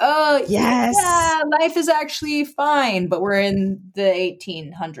like, oh yes, yeah, life is actually fine, but we're in the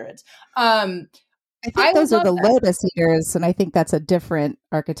 1800s. I think those are the Lotus Eaters, and I think that's a different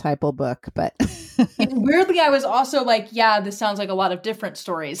archetypal book. But weirdly, I was also like, yeah, this sounds like a lot of different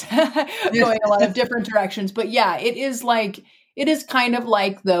stories going a lot of different directions. But yeah, it is kind of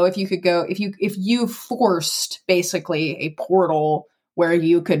like, though, if you forced basically a portal where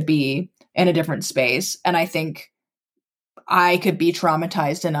you could be in a different space. And I think I could be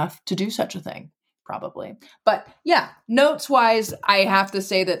traumatized enough to do such a thing, probably. But yeah, notes wise, I have to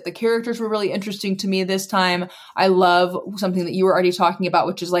say that the characters were really interesting to me this time. I love something that you were already talking about,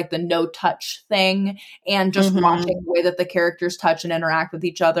 which is like the no touch thing, and just watching the way that the characters touch and interact with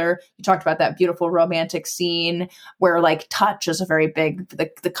each other. You talked about that beautiful romantic scene where like touch is a very big,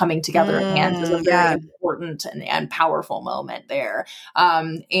 the coming together of hands is a very important and powerful moment there.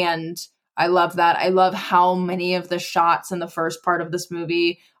 And I love that. I love how many of the shots in the first part of this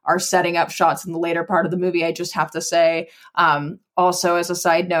movie are setting up shots in the later part of the movie. I just have to say, also as a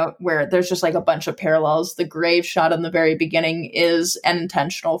side note, where there's just like a bunch of parallels. The grave shot in the very beginning is an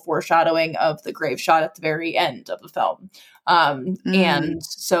intentional foreshadowing of the grave shot at the very end of the film. And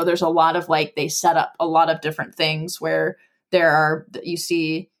so there's a lot of like, they set up a lot of different things where you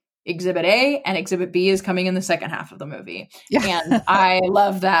see Exhibit A and Exhibit B is coming in the second half of the movie. Yeah. And I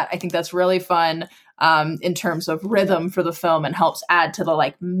love that. I think that's really fun in terms of rhythm for the film, and helps add to the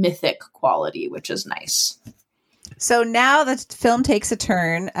like mythic quality, which is nice. So now the film takes a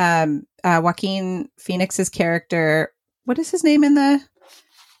turn. Joaquin Phoenix's character, what is his name in the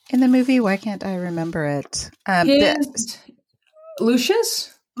movie? Why can't I remember it?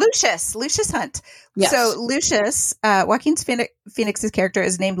 Lucius Hunt. Yes. So Lucius, Joaquin Phoenix's character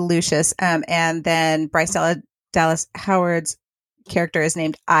is named Lucius, and then Bryce Dallas Howard's character is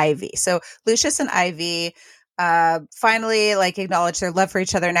named Ivy. So Lucius and Ivy finally like acknowledge their love for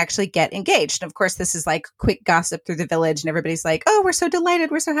each other and actually get engaged. And of course, this is like quick gossip through the village, and everybody's like, "Oh, we're so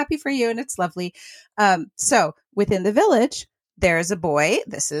delighted, we're so happy for you," and it's lovely. So within the village, there's a boy.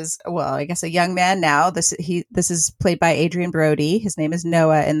 This is, well, I guess a young man now. This is played by Adrian Brody. His name is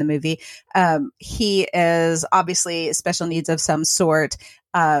Noah in the movie. He is obviously special needs of some sort.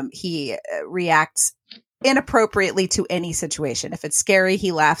 He reacts inappropriately to any situation. If it's scary,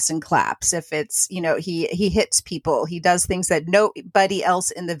 he laughs and claps. If it's, he hits people. He does things that nobody else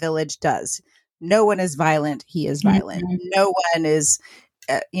in the village does. No one is violent. He is violent. Mm-hmm. No one is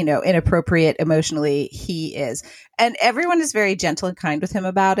inappropriate emotionally. He is. And everyone is very gentle and kind with him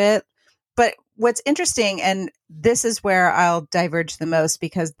about it. But what's interesting, and this is where I'll diverge the most,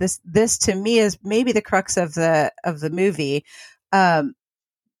 because this to me is maybe the crux of the movie.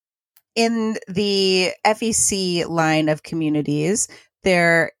 In the FEC line of communities,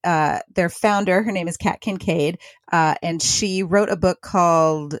 their founder, her name is Kat Kincaid, and she wrote a book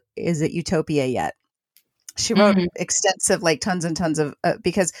called "Is It Utopia Yet?" She wrote extensive, like tons and tons of,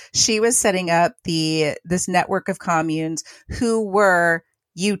 because she was setting up this network of communes who were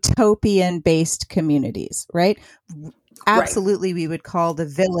utopian-based communities, right? Absolutely, we would call the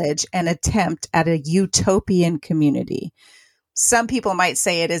village an attempt at a utopian community. Some people might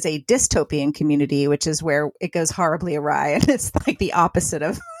say it is a dystopian community, which is where it goes horribly awry, and it's like the opposite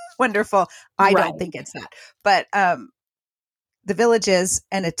of wonderful. I don't think it's that. But the village is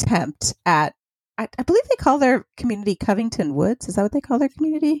an attempt at, I believe they call their community Covington Woods. Is that what they call their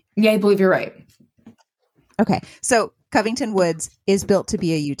community? Yeah, I believe you're right. Okay. So Covington Woods is built to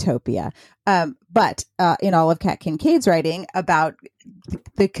be a utopia. But in all of Kat Kincaid's writing about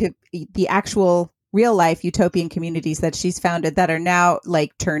the actual real life utopian communities that she's founded that are now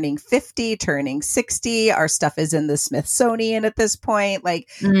like turning 50, turning 60. Our stuff is in the Smithsonian at this point. Like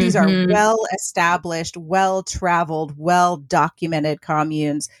these are well-established, well-traveled, well-documented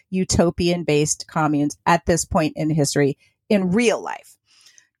communes, utopian-based communes at this point in history in real life.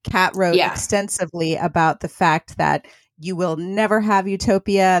 Kat wrote extensively about the fact that you will never have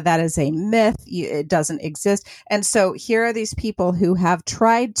utopia. That is a myth. It doesn't exist. And so here are these people who have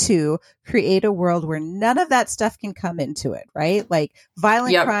tried to create a world where none of that stuff can come into it, right? Like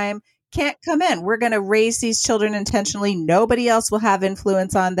violent crime can't come in. We're going to raise these children intentionally. Nobody else will have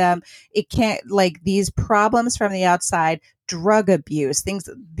influence on them. It can't, like these problems from the outside, drug abuse,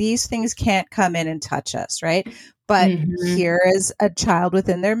 these things can't come in and touch us, right? But here is a child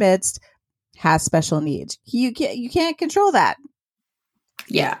within their midst has special needs. You can't control that.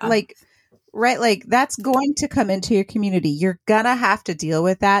 Yeah. Like, right. Like that's going to come into your community. You're going to have to deal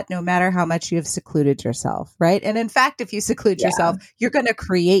with that no matter how much you have secluded yourself. Right. And in fact, if you seclude yourself, you're going to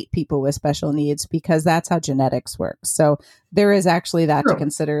create people with special needs because that's how genetics works. So there is actually that to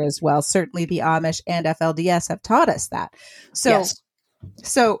consider as well. Certainly the Amish and FLDS have taught us that.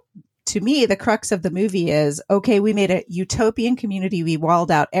 So to me, the crux of the movie is, okay, we made a utopian community. We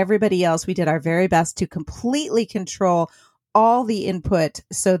walled out everybody else. We did our very best to completely control all the input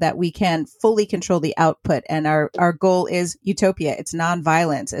so that we can fully control the output. And our goal is utopia. It's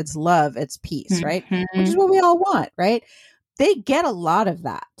nonviolence. It's love. It's peace, right? Which is what we all want, right? They get a lot of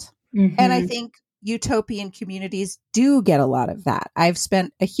that. And I think utopian communities do get a lot of that. I've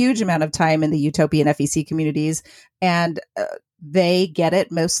spent a huge amount of time in the utopian FEC communities, and they get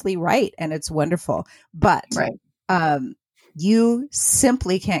it mostly right. And it's wonderful. But you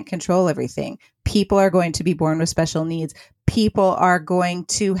simply can't control everything. People are going to be born with special needs. People are going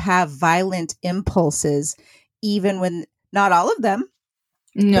to have violent impulses, even when not all of them.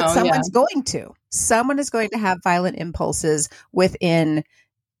 No, but someone's going to. Someone is going to have violent impulses within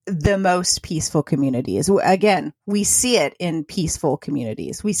the most peaceful communities. Again, we see it in peaceful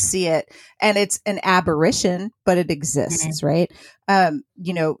communities. We see it, and it's an aberration, but it exists, right?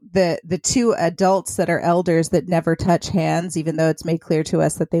 The two adults that are elders that never touch hands, even though it's made clear to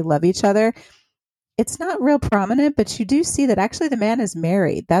us that they love each other. It's not real prominent, but you do see that actually the man is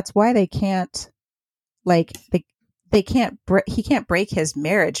married. That's why they can't, he can't break his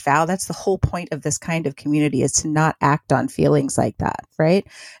marriage vow. That's the whole point of this kind of community, is to not act on feelings like that. Right.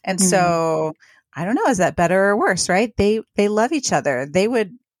 And so I don't know, is that better or worse? Right. They love each other. They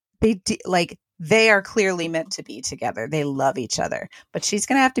are clearly meant to be together. They love each other, but she's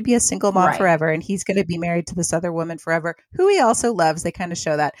going to have to be a single mom forever. And he's going to be married to this other woman forever, who he also loves. They kind of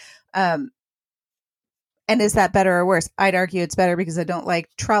show that. And is that better or worse? I'd argue it's better because I don't like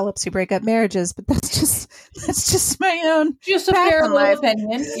trollops who break up marriages, but that's just my own. Just a my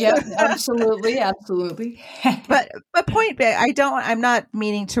opinion. Yeah, absolutely. But I'm not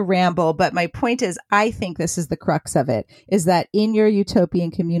meaning to ramble, but my point is, I think this is the crux of it, is that in your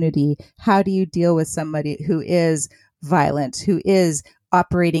utopian community, how do you deal with somebody who is violent, who is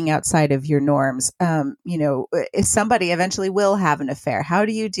operating outside of your norms? If somebody eventually will have an affair, how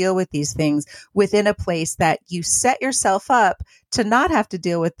do you deal with these things within a place that you set yourself up to not have to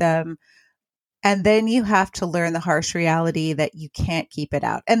deal with them? And then you have to learn the harsh reality that you can't keep it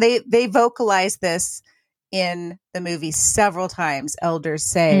out. And they vocalize this in the movie several times. Elders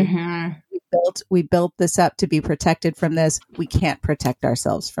say, we built this up to be protected from this. We can't protect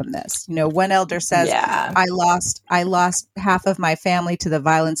ourselves from this. One elder says, I lost half of my family to the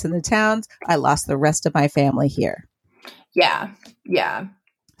violence in the towns. I lost the rest of my family here. Yeah.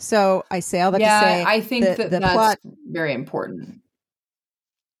 So I say all that to say, I think that's plot, very important.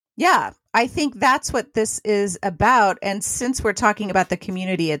 Yeah, I think that's what this is about. And since we're talking about the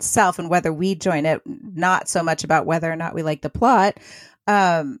community itself and whether we join it, not so much about whether or not we like the plot,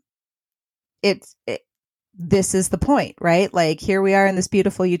 this is the point, right? Like, here we are in this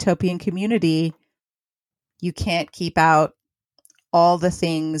beautiful utopian community. You can't keep out all the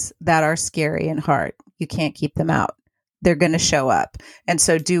things that are scary and hard. You can't keep them out. They're going to show up. And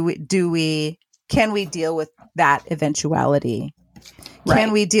so can we deal with that eventuality? Right.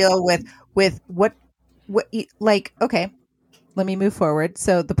 Can we deal with what, okay, let me move forward.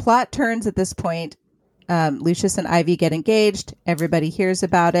 So the plot turns at this point. Lucius and Ivy get engaged. Everybody hears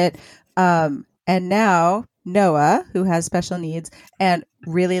about it. And now Noah, who has special needs and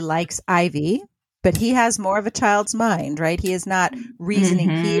really likes Ivy, but he has more of a child's mind, right? He is not reasoning.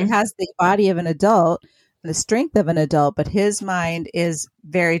 He has the body of an adult, the strength of an adult, but his mind is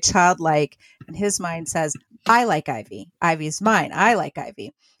very childlike. And his mind says, I like Ivy. Ivy's mine. I like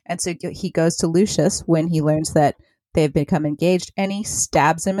Ivy. And so he goes to Lucius when he learns that they've become engaged, and he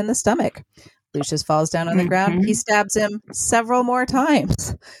stabs him in the stomach. Lucius falls down on the ground. He stabs him several more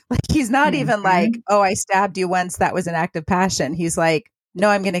times. Like, he's not even like, oh, I stabbed you once. That was an act of passion. He's like, no,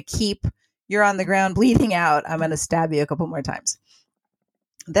 I'm going to keep, you're on the ground bleeding out. I'm going to stab you a couple more times.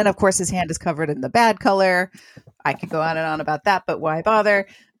 Then, of course, his hand is covered in the bad color. I could go on and on about that, but why bother?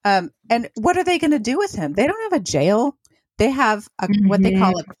 And what are they going to do with him? They don't have a jail. They have what they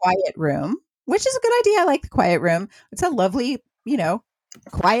call a quiet room, which is a good idea. I like the quiet room. It's a lovely,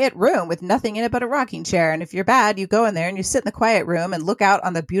 quiet room with nothing in it but a rocking chair. And if you're bad, you go in there and you sit in the quiet room and look out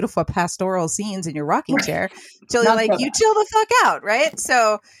on the beautiful pastoral scenes in your rocking chair till you're like, you chill the fuck out, right?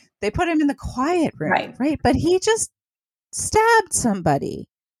 So they put him in the quiet room, right? But he just stabbed somebody.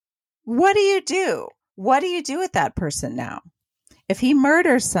 What do you do? What do you do with that person now? If he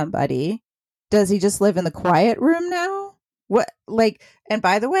murders somebody, does he just live in the quiet room now? And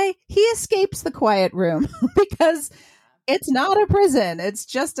by the way, he escapes the quiet room because it's not a prison. It's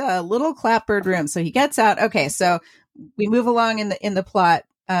just a little clapboard room. So he gets out. Okay. So we move along in the plot.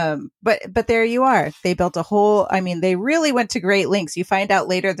 But there you are. They built they really went to great lengths. You find out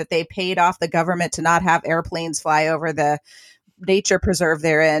later that they paid off the government to not have airplanes fly over the nature preserve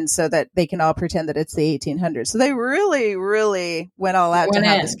they're in so that they can all pretend that it's the 1800s. So they really, really went all out to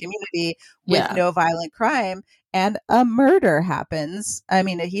have this community with no violent crime. And a murder happens. I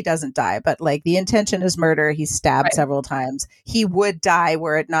mean, he doesn't die, but the intention is murder. He's stabbed several times. He would die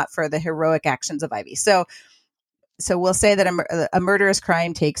were it not for the heroic actions of Ivy. So we'll say that a murderous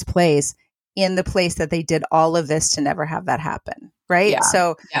crime takes place in the place that they did all of this to never have that happen. Right. Yeah.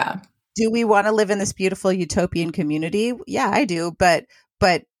 So do we want to live in this beautiful utopian community? Yeah, I do. But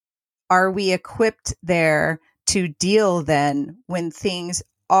are we equipped there to deal then when things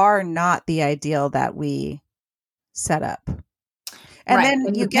are not the ideal that we set up? And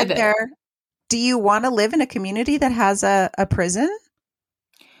then you get there. Do you want to live in a community that has a prison?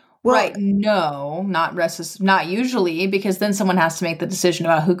 Well, no, not usually, because then someone has to make the decision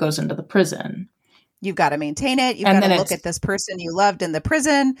about who goes into the prison. You've got to maintain it. You've got to look at this person you loved in the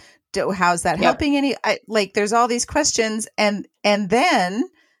prison. How's that helping there's all these questions. And then,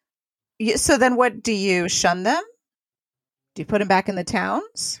 so then what do you shun them? Do you put them back in the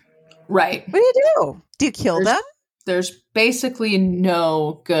towns? Right. What do you do? Do you kill them? There's basically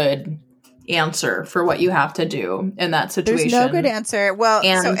no good answer for what you have to do in that situation. There's no good answer. Well,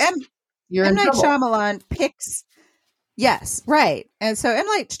 so M. Night Shyamalan picks. Yes, right. And so M.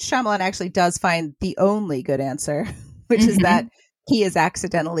 Night Shyamalan actually does find the only good answer, which is that he is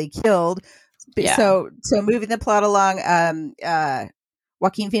accidentally killed. Yeah. So moving the plot along,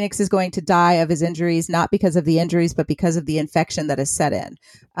 Joaquin Phoenix is going to die of his injuries, not because of the injuries, but because of the infection that is set in.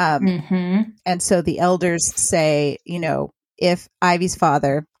 And so the elders say, if Ivy's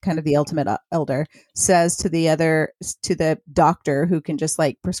father, kind of the ultimate elder, says to the doctor who can just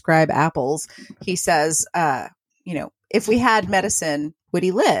prescribe apples, he says, if we had medicine, would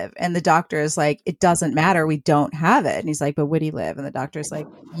he live? And the doctor is like, it doesn't matter. We don't have it. And he's like, but would he live? And the doctor's like,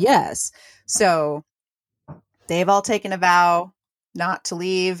 yes. So they've all taken a vow not to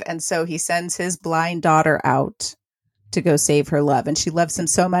leave. And so he sends his blind daughter out to go save her love. And she loves him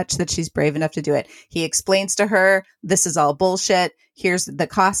so much that she's brave enough to do it. He explains to her, this is all bullshit. Here's the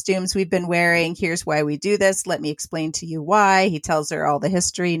costumes we've been wearing. Here's why we do this. Let me explain to you why. He tells her all the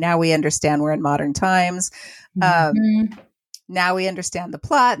history. Now we understand we're in modern times. Now we understand the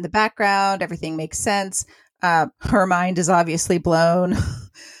plot and the background. Everything makes sense. Her mind is obviously blown.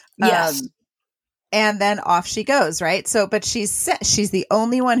 Yes. And then off she goes, right? So, but she's the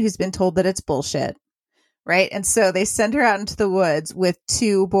only one who's been told that it's bullshit. Right. And so they send her out into the woods with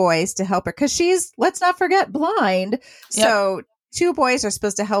two boys to help her because she's, let's not forget, blind. Yep. So two boys are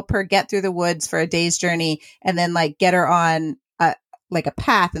supposed to help her get through the woods for a day's journey and then get her on a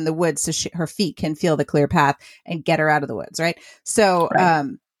path in the woods so her feet can feel the clear path and get her out of the woods. Right. So,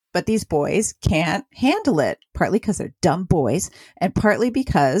 but these boys can't handle it, partly because they're dumb boys and partly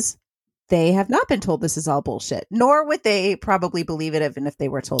because they have not been told this is all bullshit, nor would they probably believe it even if they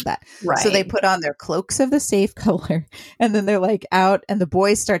were told that. Right. So they put on their cloaks of the safe color and then they're out and the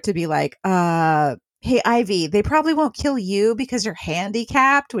boys start to be like, hey, Ivy, they probably won't kill you because you're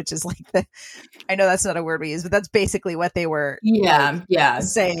handicapped, which is I know that's not a word we use, but that's basically what they were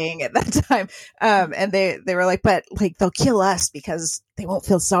saying at that time. And they were like, but they'll kill us because they won't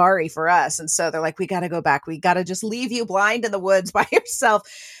feel sorry for us. And so they're like, we got to go back. We got to just leave you blind in the woods by yourself.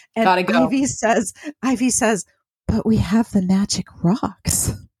 And gotta go. Ivy says, but we have the magic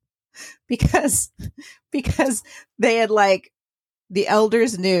rocks because they had the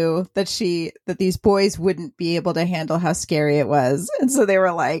elders knew that these boys wouldn't be able to handle how scary it was. And so they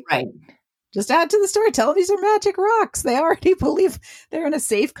were like, right, just add to the story. Tell them these are magic rocks. They already believe they're in a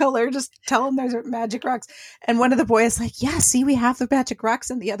safe color. Just tell them there's magic rocks. And one of the boys is like, yeah, see, we have the magic rocks.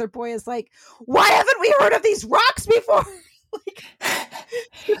 And the other boy is like, why haven't we heard of these rocks before?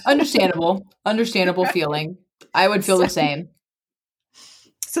 Understandable feeling. I would feel the same.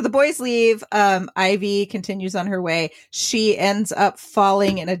 So the boys leave. Ivy continues on her way. She ends up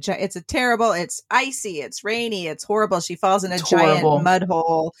falling in it's icy, it's rainy, it's horrible. She falls in a giant mud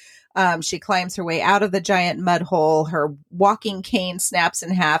hole. She climbs her way out of the giant mud hole. Her walking cane snaps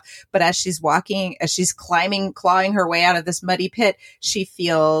in half. But as she's clawing her way out of this muddy pit, she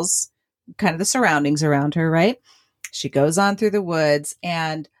feels kind of the surroundings around her, right? She goes on through the woods,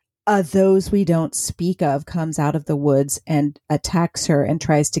 and those we don't speak of comes out of the woods and attacks her and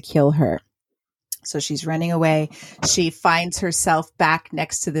tries to kill her. So she's running away. She finds herself back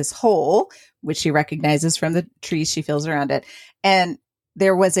next to this hole, which she recognizes from the trees she feels around it. And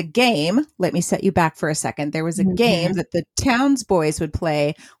there was a game. Let me set you back for a second. There was a game that the town's boys would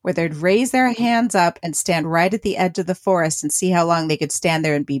play where they'd raise their hands up and stand right at the edge of the forest and see how long they could stand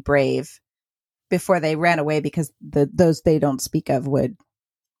there and be brave before they ran away, because those they don't speak of would,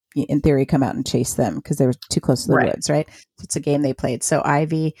 in theory, come out and chase them because they were too close to the woods, right? So it's a game they played. So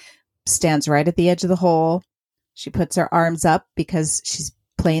Ivy stands right at the edge of the hole. She puts her arms up because she's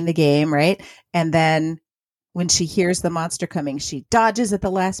playing the game, right? And then when she hears the monster coming, she dodges at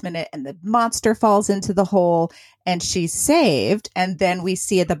the last minute and the monster falls into the hole and she's saved. And then we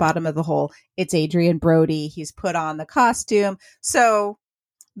see at the bottom of the hole, it's Adrien Brody. He's put on the costume. So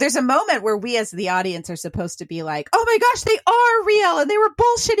there's a moment where we as the audience are supposed to be like, oh my gosh, they are real and they were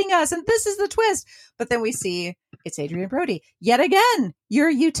bullshitting us and this is the twist. But then we see it's Adrien Brody. Yet again, your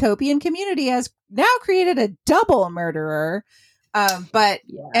utopian community has now created a double murderer. But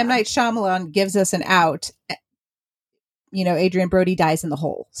M. Night Shyamalan gives us an out. You know, Adrien Brody dies in the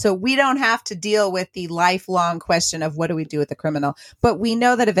hole. So we don't have to deal with the lifelong question of what do we do with the criminal. But we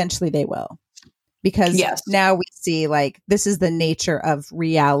know that eventually they will. Because now we see, like, this is the nature of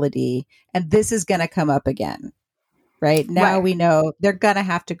reality, and this is going to come up again, right? Now we know they're going to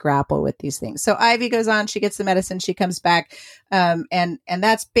have to grapple with these things. So Ivy goes on, she gets the medicine, she comes back, and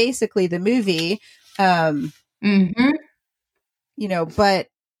that's basically the movie. You know, but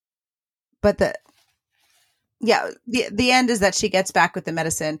the end is that she gets back with the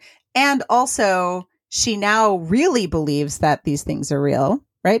medicine, and also she now really believes that these things are real.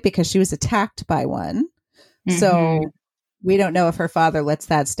 Right? Because she was attacked by one. So we don't know if her father lets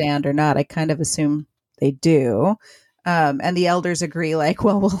that stand or not. I kind of assume they do. And the elders agree, like,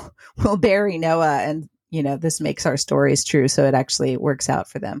 well, we'll bury Noah. And, you know, this makes our stories true. So it actually works out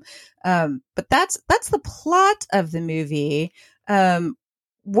for them. But that's the plot of the movie.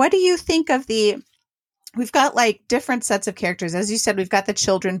 What do you think of we've got like different sets of characters. As you said, we've got the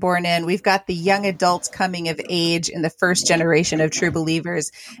children born in, we've got the young adults coming of age in the first generation of true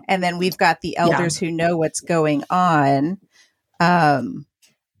believers. And then we've got the elders who know what's going on.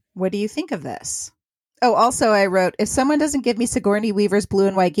 What do you think of this? Oh, also I wrote, if someone doesn't give me Sigourney Weaver's blue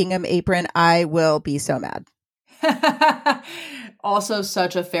and white gingham apron, I will be so mad. Also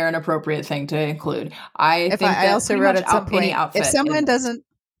such a fair and appropriate thing to include. I also wrote at some point, if someone doesn't,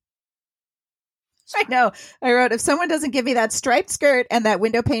 I know. I wrote, if someone doesn't give me that striped skirt and that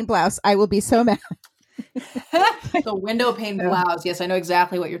window pane blouse, I will be so mad. The window pane blouse. Yes, I know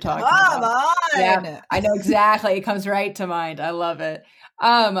exactly what you're talking about. Yeah, I know exactly. It comes right to mind. I love it.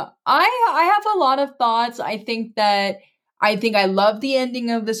 I have a lot of thoughts. I think I love the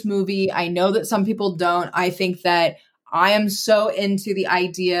ending of this movie. I know that some people don't. I think that I am so into the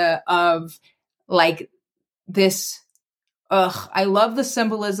idea of like this. I love the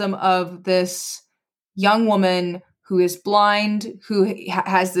symbolism of this young woman who is blind, who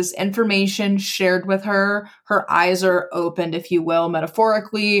has this information shared with her. Her eyes are opened, if you will,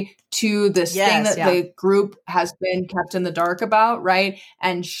 metaphorically, to this thing that the group has been kept in the dark about, right?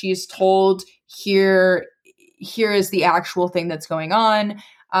 And she's told, here is the actual thing that's going on.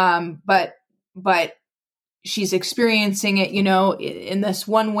 But she's experiencing it, you know, in this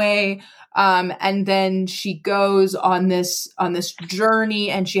one way. And then she goes on this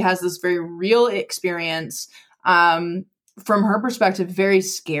journey, and she has this very real experience, from her perspective, very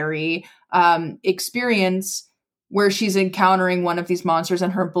scary, experience where she's encountering one of these monsters,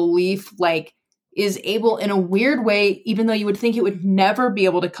 and her belief, like, is able in a weird way, even though you would think it would never be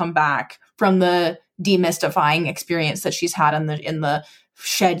able to come back from the demystifying experience that she's had in the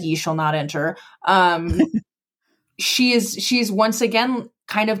shed ye shall not enter. She's once again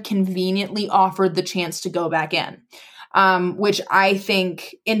kind of conveniently offered the chance to go back in, which I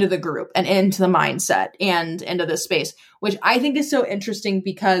think into the group and into the mindset and into this space, which I think is so interesting,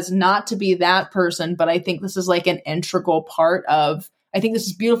 because not to be that person, but I think this is like an integral part of, I think this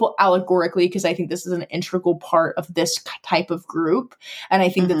is beautiful allegorically, because I think this is an integral part of this type of group. And I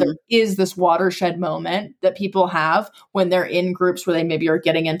think that there is this watershed moment that people have when they're in groups where they maybe are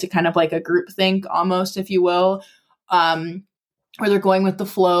getting into kind of like a group think almost, if you will. or they're going with the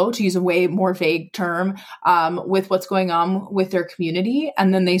flow, to use a way more vague term, with what's going on with their community.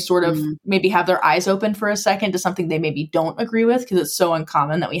 And then they sort of maybe have their eyes open for a second to something they maybe don't agree with, because it's so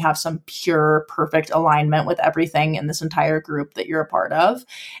uncommon that we have some pure, perfect alignment with everything in this entire group that you're a part of.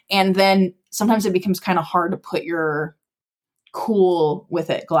 And then sometimes it becomes kind of hard to put your cool with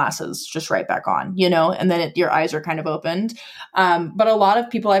it glasses just right back on, and then your eyes are kind of opened. But a lot of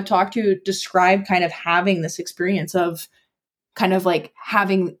people I've talked to describe kind of having this experience of kind of like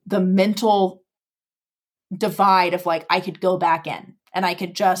having the mental divide of like, I could go back in and I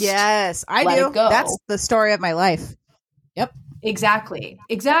could just I do. That's the story of my life. Yep. Exactly.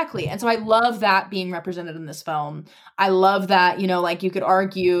 And so I love that being represented in this film. I love that, like you could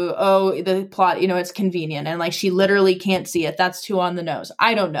argue, oh, the plot, it's convenient and like she literally can't see it. That's too on the nose.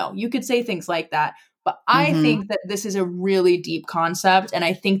 I don't know. You could say things like that. But I think that this is a really deep concept. And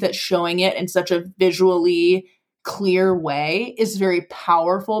I think that showing it in such a visually clear way is very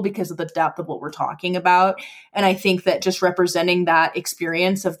powerful because of the depth of what we're talking about. And I think that just representing that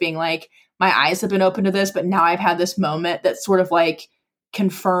experience of being like, my eyes have been open to this, but now I've had this moment that sort of like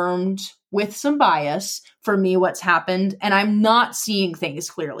confirmed with some bias for me what's happened. And I'm not seeing things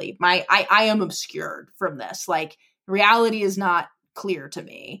clearly. I am obscured from this. Like reality is not clear to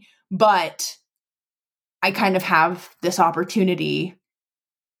me, but I kind of have this opportunity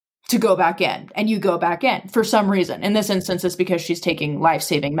to go back in, and you go back in for some reason. In this instance, it's because she's taking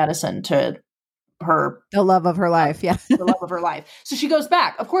life-saving medicine to the love of her life. Yeah. The love of her life. So she goes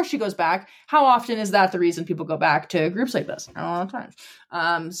back. Of course she goes back. How often is that the reason people go back to groups like this? A lot of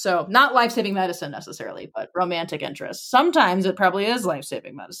times. So not life-saving medicine necessarily, but romantic interest. Sometimes it probably is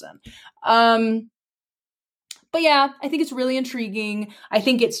life-saving medicine. But yeah, I think it's really intriguing. I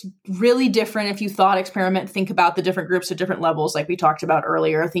think it's really different if you thought experiment, think about the different groups at different levels, like we talked about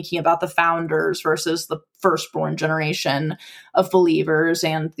earlier, thinking about the founders versus the firstborn generation of believers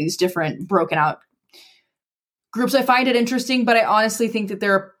and these different broken out groups. I find it interesting, but I honestly think that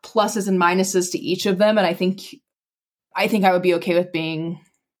there are pluses and minuses to each of them. And I think I would be okay with being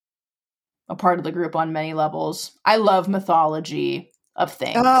a part of the group on many levels. I love mythology of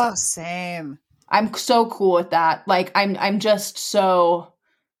things. Oh, same. I'm so cool with that. Like I'm so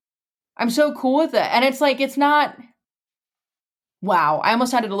cool with it. And it's like, it's not, wow. I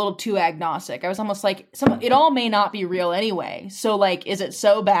almost had it a little too agnostic. I was almost like, it all may not be real anyway. So like, is it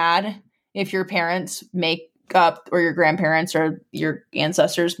so bad if your parents make up, or your grandparents or your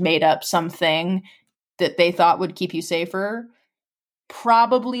ancestors made up something that they thought would keep you safer?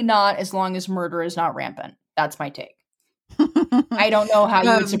 Probably not, as long as murder is not rampant. That's my take. I don't know how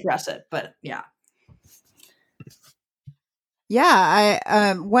you would suppress it, but yeah. Yeah,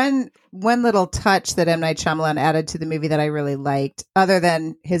 I one little touch that M. Night Shyamalan added to the movie that I really liked, other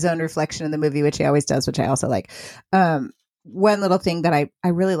than his own reflection in the movie, which he always does, which I also like. One little thing that I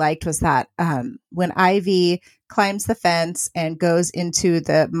really liked was that when Ivy climbs the fence and goes into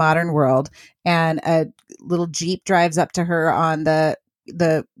the modern world, and a little Jeep drives up to her on the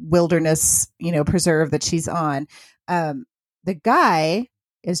wilderness, preserve that she's on, the guy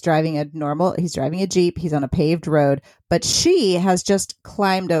is driving he's driving a Jeep. He's on a paved road, but she has just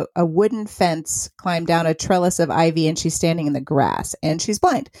climbed a wooden fence, climbed down a trellis of ivy, and she's standing in the grass and she's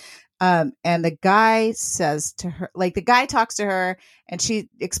blind. And the guy says to her, like the guy talks to her and she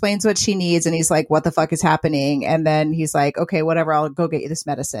explains what she needs. And he's like, what the fuck is happening? And then he's like, okay, whatever, I'll go get you this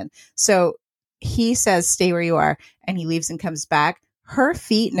medicine. So he says, stay where you are. And he leaves and comes back. Her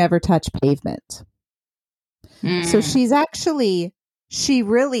feet never touch pavement. So she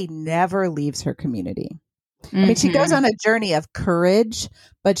really never leaves her community. I mean, she goes on a journey of courage,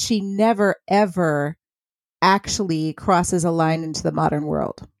 but she never, ever actually crosses a line into the modern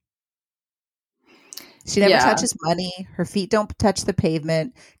world. She never touches money. Her feet don't touch the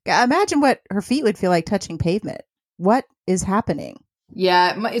pavement. Imagine what her feet would feel like touching pavement. What is happening?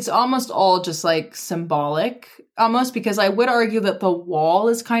 Yeah, it's almost all just like symbolic, almost, because I would argue that the wall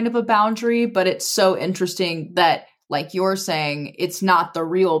is kind of a boundary, but it's so interesting that, like you're saying, it's not the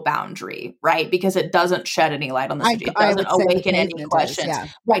real boundary, right? Because it doesn't shed any light on the city. It doesn't awaken any questions. Yeah.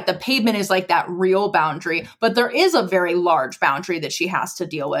 Right. The pavement is like that real boundary, but there is a very large boundary that she has to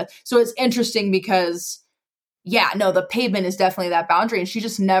deal with. So it's interesting because, the pavement is definitely that boundary, and she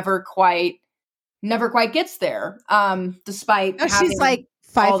just never quite gets there. Despite she's like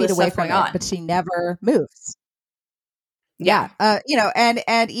 5 feet away from it, but she never moves. Yeah.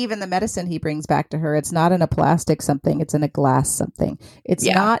 And even the medicine he brings back to her, it's not in a plastic something, it's in a glass something. It's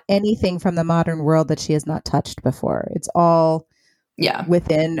not anything from the modern world that she has not touched before. It's all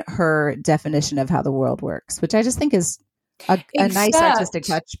within her definition of how the world works, which I just think is a nice artistic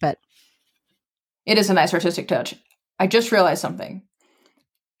touch. But it is a nice artistic touch. I just realized something.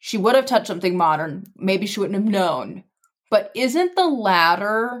 She would have touched something modern. Maybe she wouldn't have known. But isn't the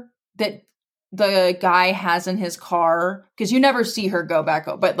ladder that the guy has in his car, because you never see her go back,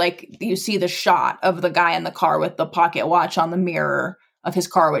 but like you see the shot of the guy in the car with the pocket watch on the mirror of his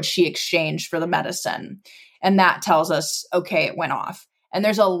car, which she exchanged for the medicine. And that tells us, okay, it went off. And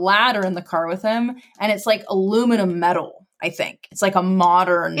there's a ladder in the car with him, and it's like aluminum metal, I think. It's like a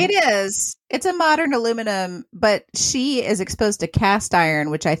modern... It is. It's a modern aluminum, but she is exposed to cast iron,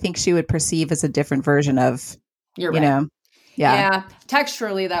 which I think she would perceive as a different version of, You're right. you know. Yeah.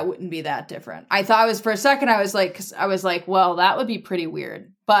 Texturally, that wouldn't be that different. I thought for a second, I was like, well, that would be pretty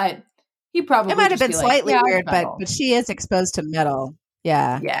weird. But he probably... It might have been slightly weird, but she is exposed to metal.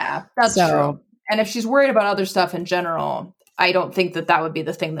 Yeah. Yeah, that's true. And if she's worried about other stuff in general, I don't think that would be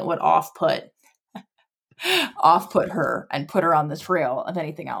the thing that would off-put her and put her on the trail of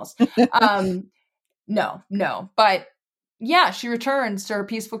anything else. No. But yeah, she returns to her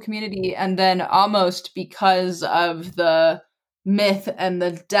peaceful community, and then almost because of the myth and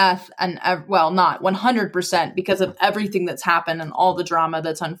the death and, well, not 100%, because of everything that's happened and all the drama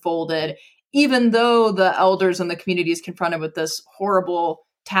that's unfolded, even though the elders and the community is confronted with this horrible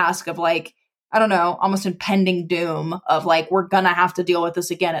task of like, I don't know, almost impending doom of like, we're going to have to deal with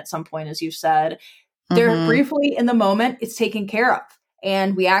this again at some point, as you said. They're briefly in the moment, it's taken care of.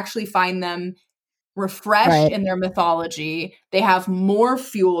 And we actually find them refreshed in their mythology. They have more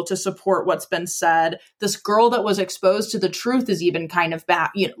fuel to support what's been said. This girl that was exposed to the truth is even kind of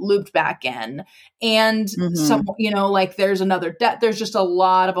back, looped back in. And some, like there's another death. There's just a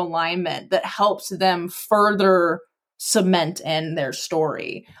lot of alignment that helps them further cement in their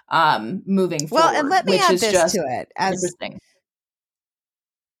story moving forward. Well, and let me add this to it as interesting.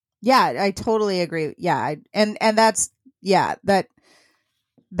 Yeah, I totally agree. Yeah, and that's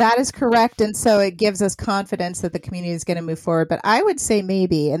that is correct, and so it gives us confidence that the community is going to move forward. But I would say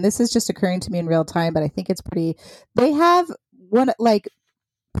maybe, and this is just occurring to me in real time, but I think it's pretty. They have one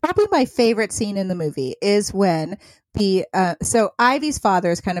probably my favorite scene in the movie is when so Ivy's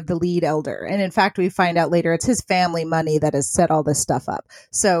father is kind of the lead elder, and in fact we find out later it's his family money that has set all this stuff up.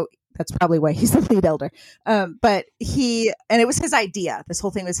 So that's probably why he's the lead elder. But and it was his idea. This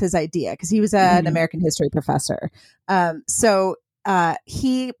whole thing was his idea because he was an American history professor. So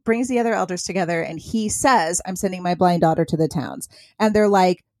he brings the other elders together and he says, I'm sending my blind daughter to the towns. And they're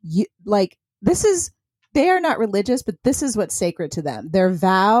like, they are not religious, but this is what's sacred to them. Their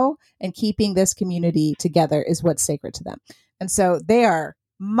vow and keeping this community together is what's sacred to them. And so they are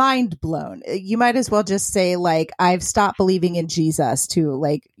mind blown. You might as well just say like, I've stopped believing in Jesus to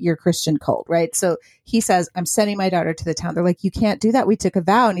like your Christian cult, right? So he says, I'm sending my daughter to the town. They're like, you can't do that. We took a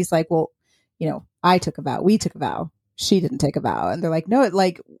vow. And he's like, well, I took a vow. We took a vow. She didn't take a vow. And they're like, no,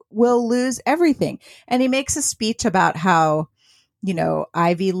 we'll lose everything. And he makes a speech about how,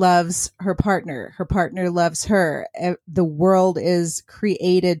 Ivy loves her partner. Her partner loves her. The world is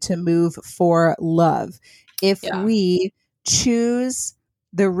created to move for love. If we choose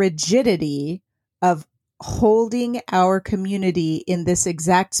the rigidity of holding our community in this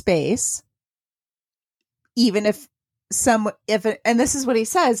exact space, even and this is what he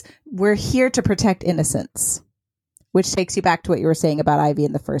says, we're here to protect innocence, which takes you back to what you were saying about Ivy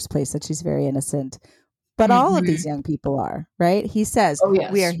in the first place, that she's very innocent. But all of these young people are, right? He says,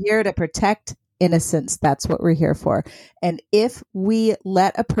 we are here to protect innocence. That's what we're here for. And if we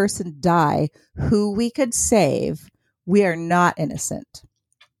let a person die who we could save, we are not innocent.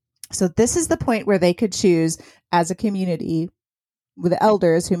 So this is the point where they could choose as a community with the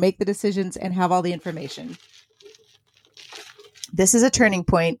elders who make the decisions and have all the information. This is a turning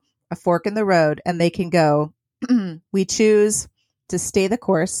point, a fork in the road, and they can go, we choose to stay the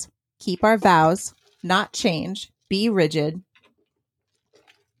course, keep our vows, not change, be rigid,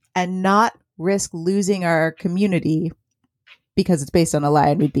 and not risk losing our community because it's based on a lie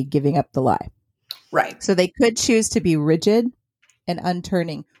and we'd be giving up the lie. Right. So they could choose to be rigid and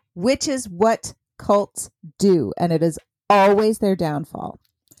unturning, which is what cults do. And it is always their downfall.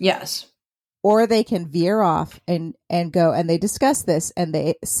 Yes. Or they can veer off and go, and they discuss this and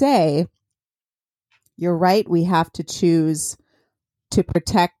they say, you're right, we have to choose to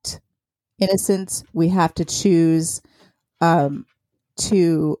protect innocence. We have to choose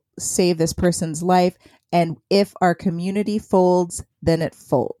to save this person's life. And if our community folds, then it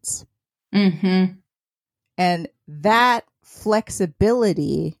folds. Mm-hmm. And that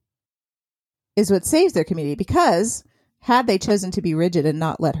flexibility is what saves their community, because had they chosen to be rigid and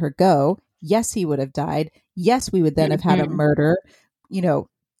not let her go, yes, he would have died. Yes, we would then have had a murder.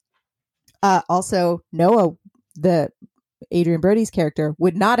 Also, Noah, the Adrian Brody's character,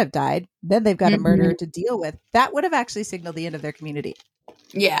 would not have died. Then they've got a murderer to deal with. That would have actually signaled the end of their community.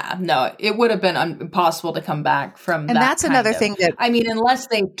 Yeah, no, it would have been impossible to come back from that. And that's another thing that, I mean, unless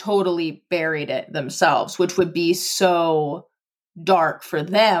they totally buried it themselves, which would be so dark for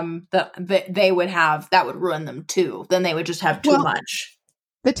them that they would have, that would ruin them too. Then they would just have too much.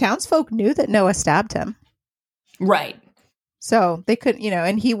 The townsfolk knew that Noah stabbed him. Right. So they couldn't,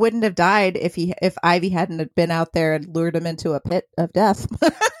 and he wouldn't have died if Ivy hadn't been out there and lured him into a pit of death.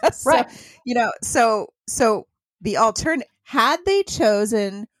 Right. So the alternative, had they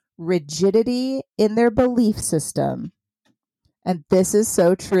chosen rigidity in their belief system, and this is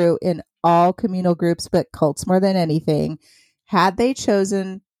so true in all communal groups, but cults more than anything, had they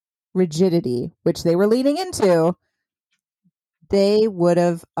chosen rigidity, which they were leaning into, they would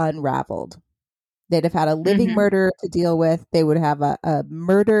have unraveled. They'd have had a living murderer to deal with. They would have a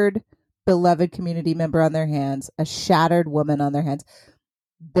murdered, beloved community member on their hands, a shattered woman on their hands.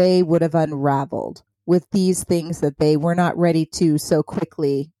 They would have unraveled with these things that they were not ready to so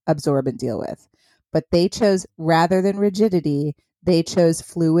quickly absorb and deal with. But they chose, rather than rigidity, they chose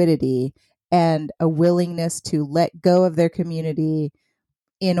fluidity and a willingness to let go of their community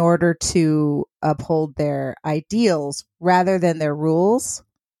in order to uphold their ideals rather than their rules.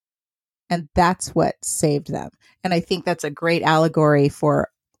 And that's what saved them. And I think that's a great allegory for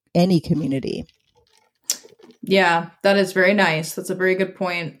any community. Yeah, that is very nice. That's a very good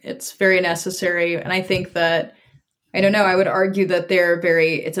point. It's very necessary. And I think that, I don't know, I would argue that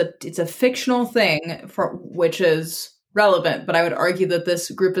it's a fictional thing for which is relevant, but I would argue that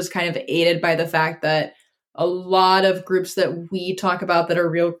this group is kind of aided by the fact that a lot of groups that we talk about that are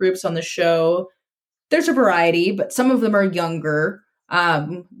real groups on the show, there's a variety, but some of them are younger.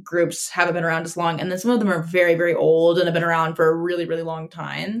 Groups haven't been around as long, and then some of them are very, very old and have been around for a really, really long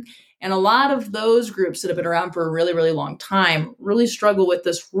time. And a lot of those groups that have been around for a really, really long time really struggle with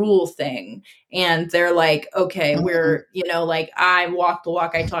this rule thing. And they're like, okay, we're, like, I walk the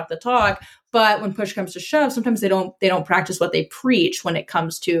walk, I talk the talk. But when push comes to shove, sometimes they don't practice what they preach when it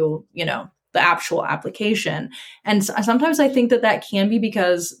comes to, the actual application. And sometimes I think that can be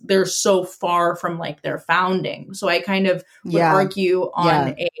because they're so far from like their founding. So I kind of would argue on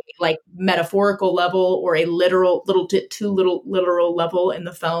a like metaphorical level or a literal level in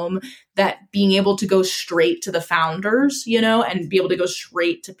the film, that being able to go straight to the founders, and be able to go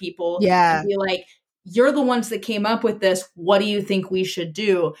straight to people and be like, you're the ones that came up with this. What do you think we should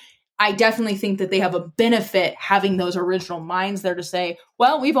do? I definitely think that they have a benefit having those original minds there to say,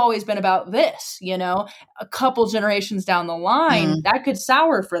 well, we've always been about this, a couple generations down the line, that could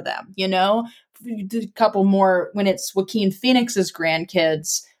sour for them, a couple more when it's Joaquin Phoenix's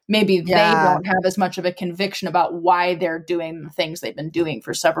grandkids, maybe they don't have as much of a conviction about why they're doing the things they've been doing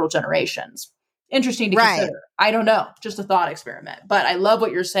for several generations. Interesting to consider. I don't know, just a thought experiment, but I love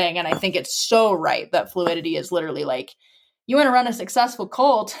what you're saying. And I think it's so right that fluidity is literally like, you want to run a successful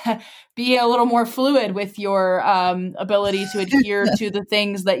cult, be a little more fluid with your ability to adhere to the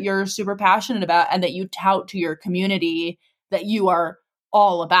things that you're super passionate about and that you tout to your community that you are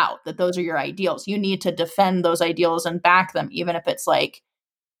all about, that those are your ideals. You need to defend those ideals and back them, even if it's like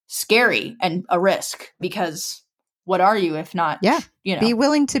scary and a risk, because what are you if not, be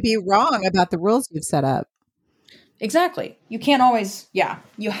willing to be wrong about the rules you've set up. Exactly. You can't always,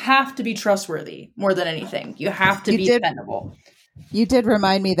 you have to be trustworthy more than anything. You have to be dependable. You did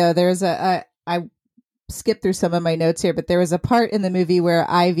remind me though, there's I skipped through some of my notes here, but there was a part in the movie where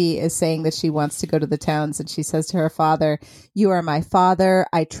Ivy is saying that she wants to go to the towns and she says to her father, "You are my father.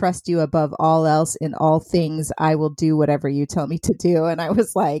 I trust you above all else. In all things, I will do whatever you tell me to do." And I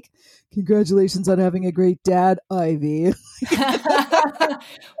was like, congratulations on having a great dad, Ivy.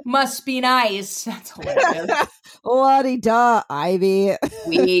 Must be nice. That's hilarious. La-di-da, Ivy.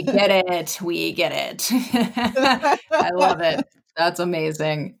 We get it. We get it. I love it. That's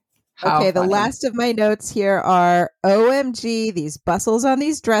amazing. How okay, funny. The last of my notes here are OMG, these bustles on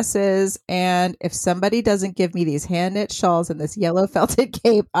these dresses. And if somebody doesn't give me these hand knit shawls and this yellow felted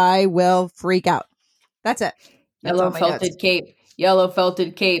cape, I will freak out. That's it. That's yellow felted cape. Yellow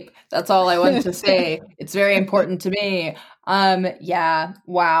felted cape. That's all I wanted to say. It's very important to me.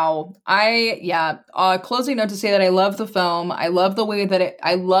 Wow. Closing note to say that I love the film. I love the way that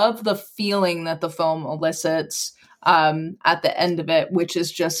I love the feeling that the film elicits at the end of it, which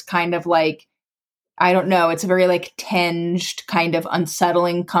is just kind of like, I don't know, it's a very like tinged, kind of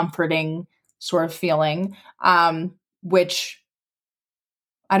unsettling, comforting sort of feeling, which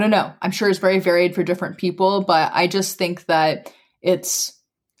I don't know. I'm sure it's very varied for different people, but I just think that it's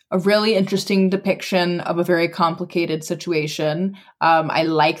a really interesting depiction of a very complicated situation. I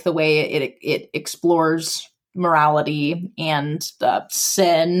like the way it explores morality and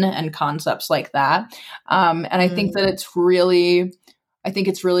sin and concepts like that. And I think that it's really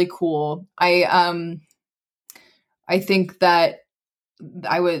cool. I think that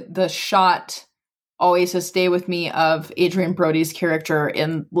the shot always has stayed with me of Adrian Brody's character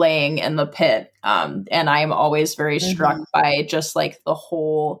in laying in the pit. And I'm always very struck by just like the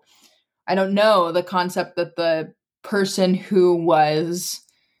whole, I don't know, the concept that the person who was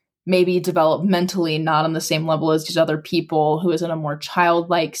maybe developmentally not on the same level as these other people, who is in a more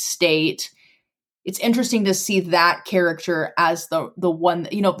childlike state. It's interesting to see that character as the one,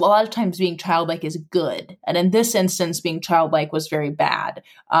 a lot of times being childlike is good. And in this instance, being childlike was very bad.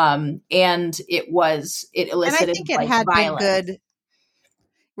 And it elicited, and I think it had violence. Been good.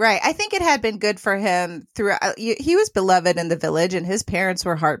 Right. I think it had been good for him throughout. He was beloved in the village and his parents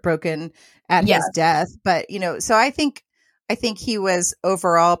were heartbroken at his death. But, so I think he was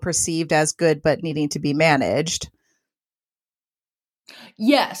overall perceived as good, but needing to be managed.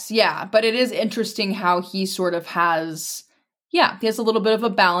 Yes, yeah, but it is interesting how he sort of has, he has a little bit of a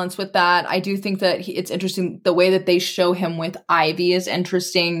balance with that. I do think that it's interesting the way that they show him with Ivy is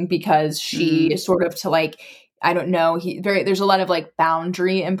interesting because she is sort of to like, I don't know, there's a lot of like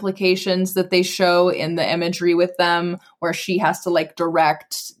boundary implications that they show in the imagery with them where she has to like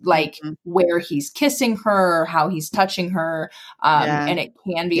direct like where he's kissing her, how he's touching her. And it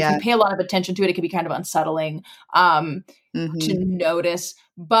can be, if you pay a lot of attention to it, it can be kind of unsettling to notice,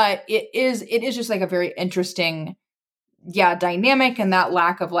 but it is just like a very interesting, dynamic, and that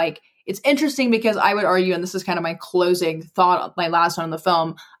lack of like, it's interesting because I would argue, and this is kind of my closing thought, my last one on the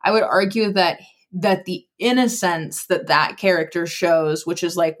film, I would argue that the innocence that character shows, which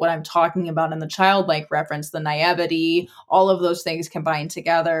is like what I'm talking about in the childlike reference, the naivety, all of those things combined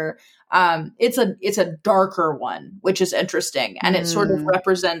together. It's a darker one, which is interesting. And it sort of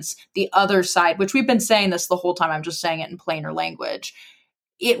represents the other side, which we've been saying this the whole time. I'm just saying it in plainer language.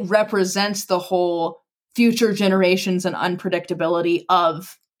 It represents the whole future generations and unpredictability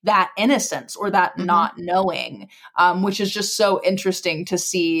of that innocence or that not knowing, which is just so interesting to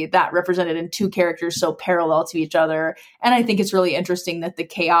see that represented in two characters so parallel to each other. And I think it's really interesting that the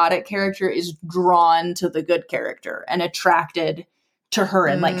chaotic character is drawn to the good character and attracted to her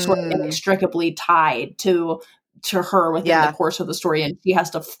and like sort of inextricably tied to her within the course of the story. And she has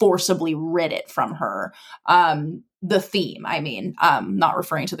to forcibly rid it from her. The theme, I mean, not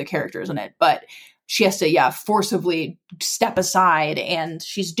referring to the characters in it, but she has to, forcibly step aside, and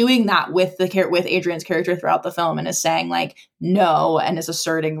she's doing that with Adrian's character throughout the film, and is saying like no, and is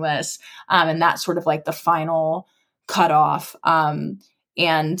asserting this, and that's sort of like the final cutoff.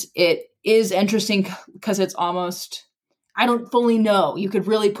 And it is interesting because it's almost, I don't fully know. You could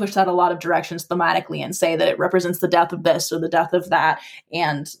really push that a lot of directions thematically and say that it represents the death of this or the death of that,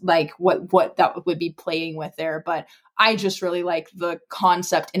 and like what that would be playing with there, but. I just really like the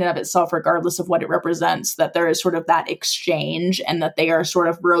concept in and of itself, regardless of what it represents, that there is sort of that exchange and that they are sort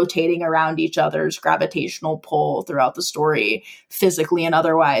of rotating around each other's gravitational pull throughout the story, physically and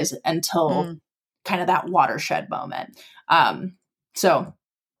otherwise, until kind of that watershed moment. So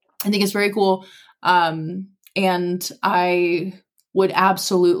I think it's very cool. And I would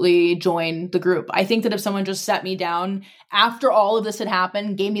absolutely join the group. I think that if someone just set me down after all of this had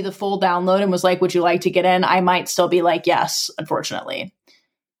happened, gave me the full download and was like, would you like to get in? I might still be like, yes, unfortunately.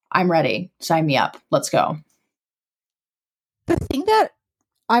 I'm ready. Sign me up. Let's go. The thing that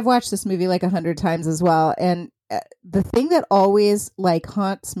I've watched this movie like 100 times as well. And the thing that always like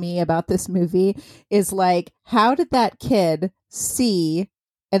haunts me about this movie is like, how did that kid see?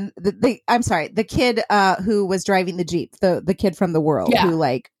 And the kid who was driving the Jeep, the kid from The World, who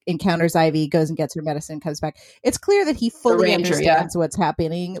like encounters Ivy, goes and gets her medicine, comes back. It's clear that he fully understands what's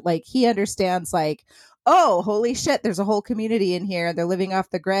happening. Like he understands like, oh, holy shit, there's a whole community in here. They're living off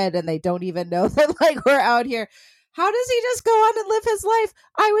the grid and they don't even know that like we're out here. How does he just go on and live his life?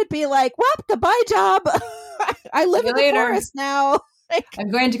 I would be like, well, goodbye job. I live in the forest now. Like,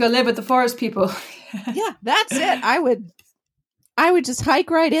 I'm going to go live with the forest people. Yeah, that's it. I would just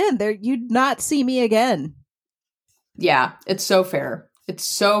hike right in there. You'd not see me again. Yeah, it's so fair. It's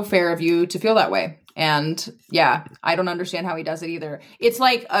so fair of you to feel that way. And yeah, I don't understand how he does it either. It's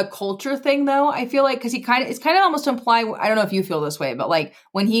like a culture thing though. I feel like, cause it's kind of almost implying, I don't know if you feel this way, but like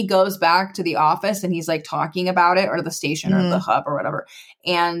when he goes back to the office and he's like talking about it, or the station or the hub or whatever.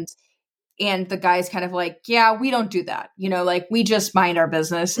 And the guy's kind of like, yeah, we don't do that. Like we just mind our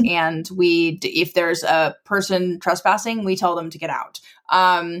business, and if there's a person trespassing, we tell them to get out.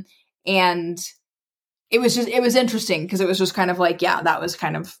 And it was interesting because it was just kind of like, yeah, that was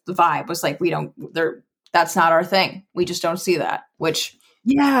kind of the vibe, was like, that's not our thing. We just don't see that, which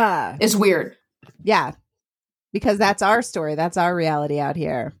is weird. Yeah. because that's our story. That's our reality out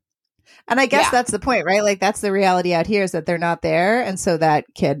here. And I guess that's the point, right? Like that's the reality out here is that they're not there. And so that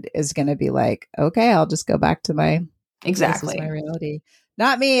kid is going to be like, okay, I'll just go back to my, exactly. This is my reality.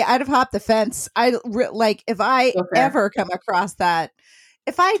 Not me. I'd have hopped the fence. Like if I ever come across that,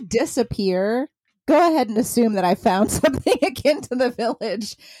 if I disappear, go ahead and assume that I found something akin to the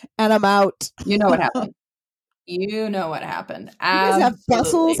village and I'm out. You know what happened. You know what happened. You guys have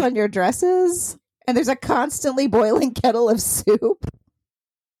bustles on your dresses and there's a constantly boiling kettle of soup.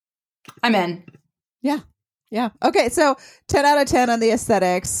 I'm in. Yeah. Yeah. Okay. So 10 out of 10 on the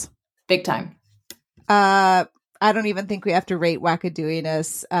aesthetics. Big time. I don't even think we have to rate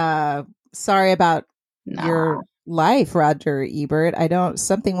wackadooiness. Sorry about your life, Roger Ebert.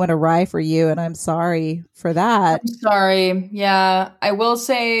 Something went awry for you and I'm sorry for that. I'm sorry. Yeah. I will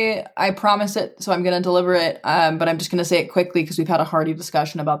say, I promise it. So I'm going to deliver it. But I'm just going to say it quickly because we've had a hearty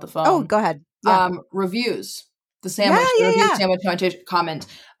discussion about the film. Oh, go ahead. Yeah. Reviews. The sandwich, sandwich comment.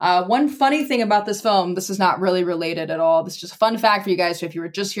 One funny thing about this film, this is not really related at all. This is just a fun fact for you guys. So if you were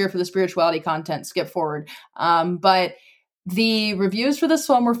just here for the spirituality content, skip forward. But the reviews for this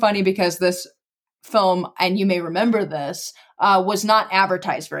film were funny because this film, and you may remember this, was not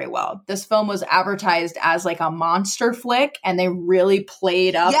advertised very well. This film was advertised as like a monster flick, and they really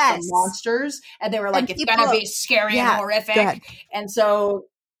played up the monsters. And they were like, it's going to be scary and horrific. And so,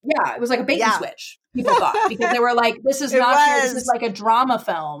 yeah, it was like a bait and switch. People thought, because they were like, this is not true. This is like a drama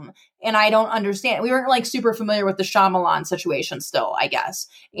film. And I don't understand. We weren't like super familiar with the Shyamalan situation still, I guess.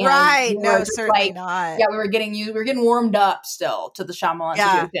 And right. No, certainly not. Yeah, we were getting warmed up still to the Shyamalan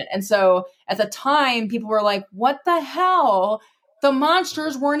situation. And so at the time, people were like, what the hell? The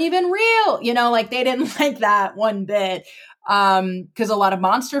monsters weren't even real. You know, like they didn't like that one bit. Because a lot of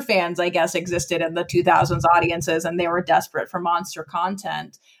monster fans, I guess, existed in the 2000s audiences, and they were desperate for monster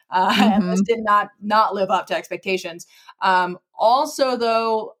content. And this did not live up to expectations. Also,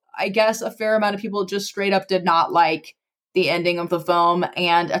 though, I guess a fair amount of people just straight up did not like the ending of the film.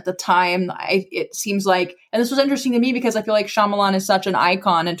 And at the time, it seems like, and this was interesting to me because I feel like Shyamalan is such an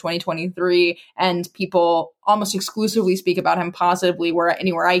icon in 2023, and people almost exclusively speak about him positively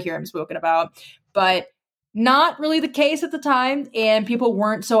anywhere I hear him spoken about. But not really the case at the time, and people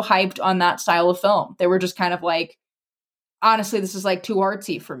weren't so hyped on that style of film. They were just kind of like, honestly, this is like too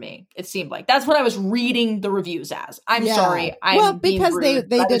artsy for me. It seemed like that's what I was reading the reviews as. I'm sorry. Because they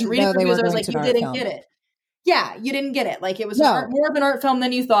didn't know they were I was like, you didn't get it. Yeah, you didn't get it. Like it was more of an art film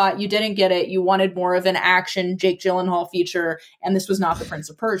than you thought. You didn't get it. You wanted more of an action Jake Gyllenhaal feature, and this was not The Prince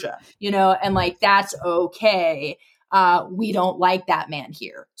of Persia. You know, and like that's okay. We don't like that man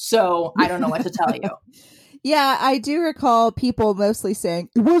here, so I don't know what to tell you. Yeah, I do recall people mostly saying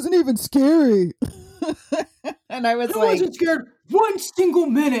it wasn't even scary. And I was like, wasn't scared one single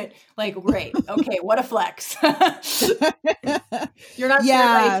minute. Like, great. Okay, what a flex. You're not scared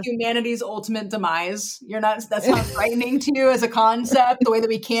by humanity's ultimate demise. That's not frightening to you as a concept, the way that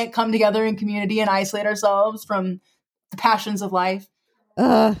we can't come together in community and isolate ourselves from the passions of life.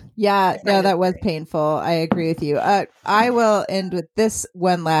 No, that was painful. I agree with you. I will end with this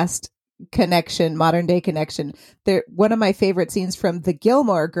one last connection, modern day connection. One of my favorite scenes from The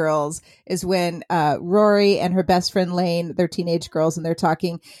Gilmore Girls is when Rory and her best friend Lane, they're teenage girls and they're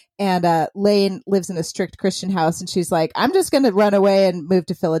talking, and Lane lives in a strict Christian house, and she's like, I'm just going to run away and move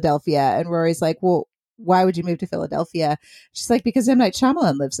to Philadelphia. And Rory's like, well, why would you move to Philadelphia? She's like, because M. Night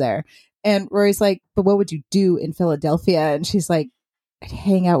Shyamalan lives there. And Rory's like, but what would you do in Philadelphia? And she's like, I'd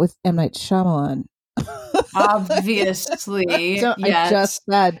hang out with M. Night Shyamalan. Obviously. I just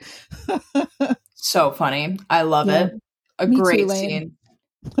said. So funny. I love it. Great scene.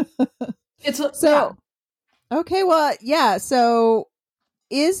 Okay, well, yeah. So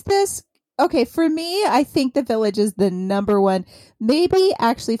is this okay for me? I think The Village is the number one, maybe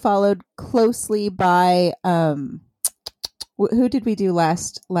actually followed closely by who did we do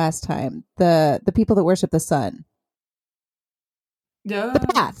last time? The people that worship the sun. The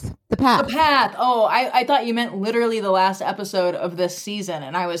path. Oh, I thought you meant literally the last episode of this season,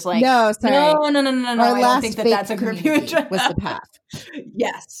 and I was like, no. I don't think that's a confusion. Was The Path?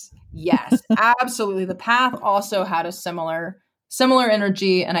 Yes, absolutely. The Path also had a similar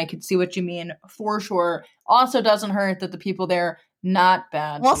energy, and I could see what you mean for sure. Also, doesn't hurt that the people there not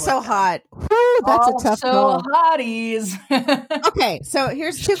bad. Also hot. Woo, that's a tough goal. Hotties. Okay, so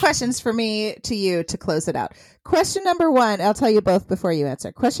here's two questions for me to you to close it out. Question number one, I'll tell you both before you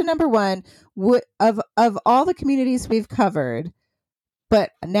answer. Question number one, of all the communities we've covered, but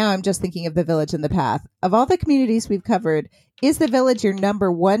now I'm just thinking of The Village and The Path. Of all the communities we've covered, is The Village your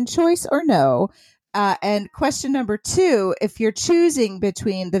number one choice or no? And question number 2, if you're choosing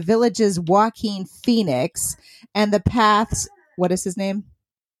between the village's Joaquin Phoenix and the Path's, what is his name?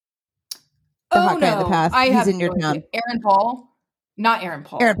 The hot guy in the Path. He's in your town. Aaron Paul. Not Aaron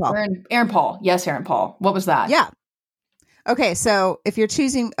Paul. Aaron Paul. Aaron Paul. Yes, Aaron Paul. What was that? Yeah. Okay, so if you're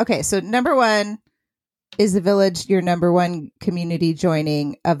choosing, so number 1 is the village your number 1 community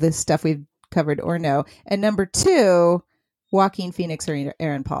joining of the stuff we've covered or no, and number 2, Joaquin Phoenix or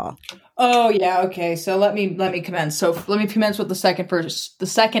Aaron Paul. Oh yeah, okay. So let me commence. So let me commence with the second first. The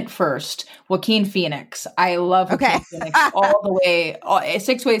second first, Joaquin Phoenix. I love Joaquin Phoenix all the way.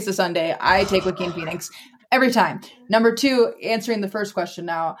 6 ways to Sunday. I take Joaquin Phoenix every time. Number 2, answering the first question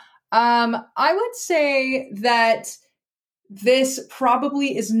now. I would say that this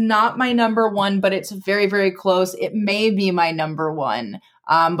probably is not my number 1, but it's very, very close. It may be my number 1.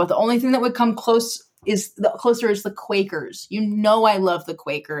 But the only thing that would come closer is the Quakers. You know, I love the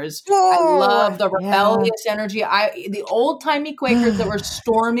Quakers. I love the rebellious energy. The old timey Quakers that were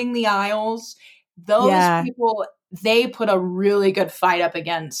storming the aisles. Those people, they put a really good fight up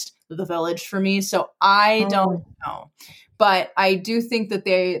against the village for me. So I don't know. But I do think that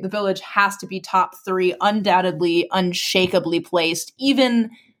the village has to be top 3, undoubtedly, unshakably placed,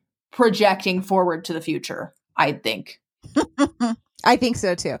 even projecting forward to the future, I think. I think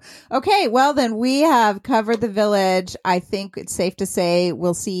so too. Okay, well then we have covered the village. I think it's safe to say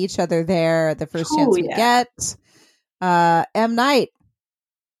we'll see each other there the first chance we get. M. Night,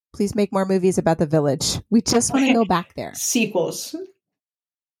 please make more movies about the village. We just want to go back there. Sequels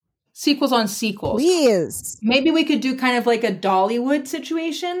on sequels. Please. Maybe we could do kind of like a Dollywood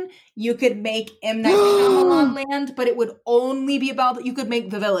situation. You could make M. Night Shyamalan land, but it would only be about, you could make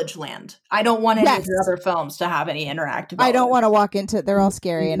The Village land. I don't want any of your other films to have any interactive. I don't want to walk into, they're all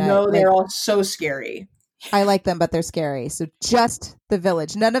scary. And they're all so scary. I like them, but they're scary. So just The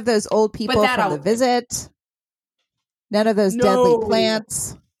Village. None of those old people from The Visit. None of those deadly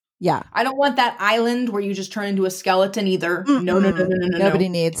plants. Yeah. I don't want that island where you just turn into a skeleton either. Mm-mm. No. Nobody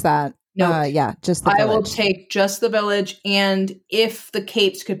needs that. No. Just The Village. I will take just The Village. And if the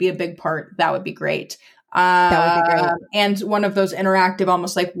capes could be a big part, that would be great. That would be great. And one of those interactive,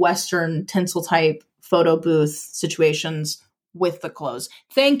 almost like Western tinsel type photo booth situations with the clothes.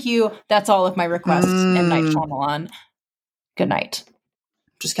 Thank you. That's all of my requests. M. Night Shyamalan. Good night.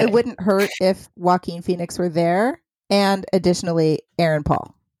 Just kidding. It wouldn't hurt if Joaquin Phoenix were there. And additionally, Aaron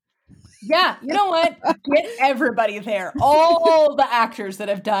Paul. Yeah, you know what? Get everybody there. All the actors that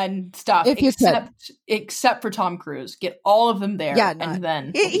have done stuff, except for Tom Cruise. Get all of them there. Yeah, and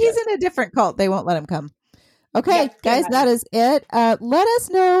then he's in a different cult. They won't let him come. Okay, guys, that is it. Let us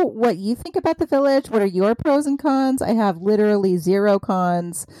know what you think about The Village. What are your pros and cons? I have literally 0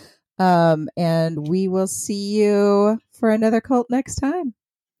 cons. And we will see you for another cult next time.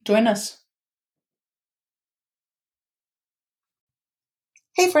 Join us.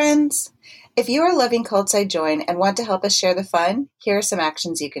 Hey friends! If you are loving Cultside Join and want to help us share the fun, here are some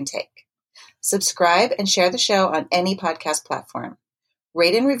actions you can take. Subscribe and share the show on any podcast platform.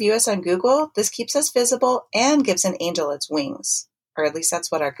 Rate and review us on Google. This keeps us visible and gives an angel its wings. Or at least that's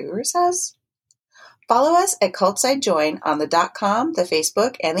what our guru says. Follow us at Cultside Join on the .com, the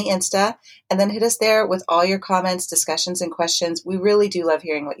Facebook, and the Insta, and then hit us there with all your comments, discussions, and questions. We really do love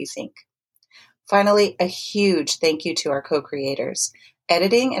hearing what you think. Finally, a huge thank you to our co-creators.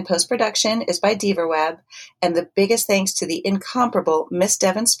 Editing and post-production is by DivaWeb, and the biggest thanks to the incomparable Miss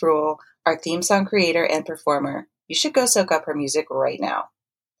Devin Sproul, our theme song creator and performer. You should go soak up her music right now.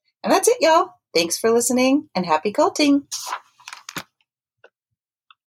 And that's it, y'all. Thanks for listening, and happy culting!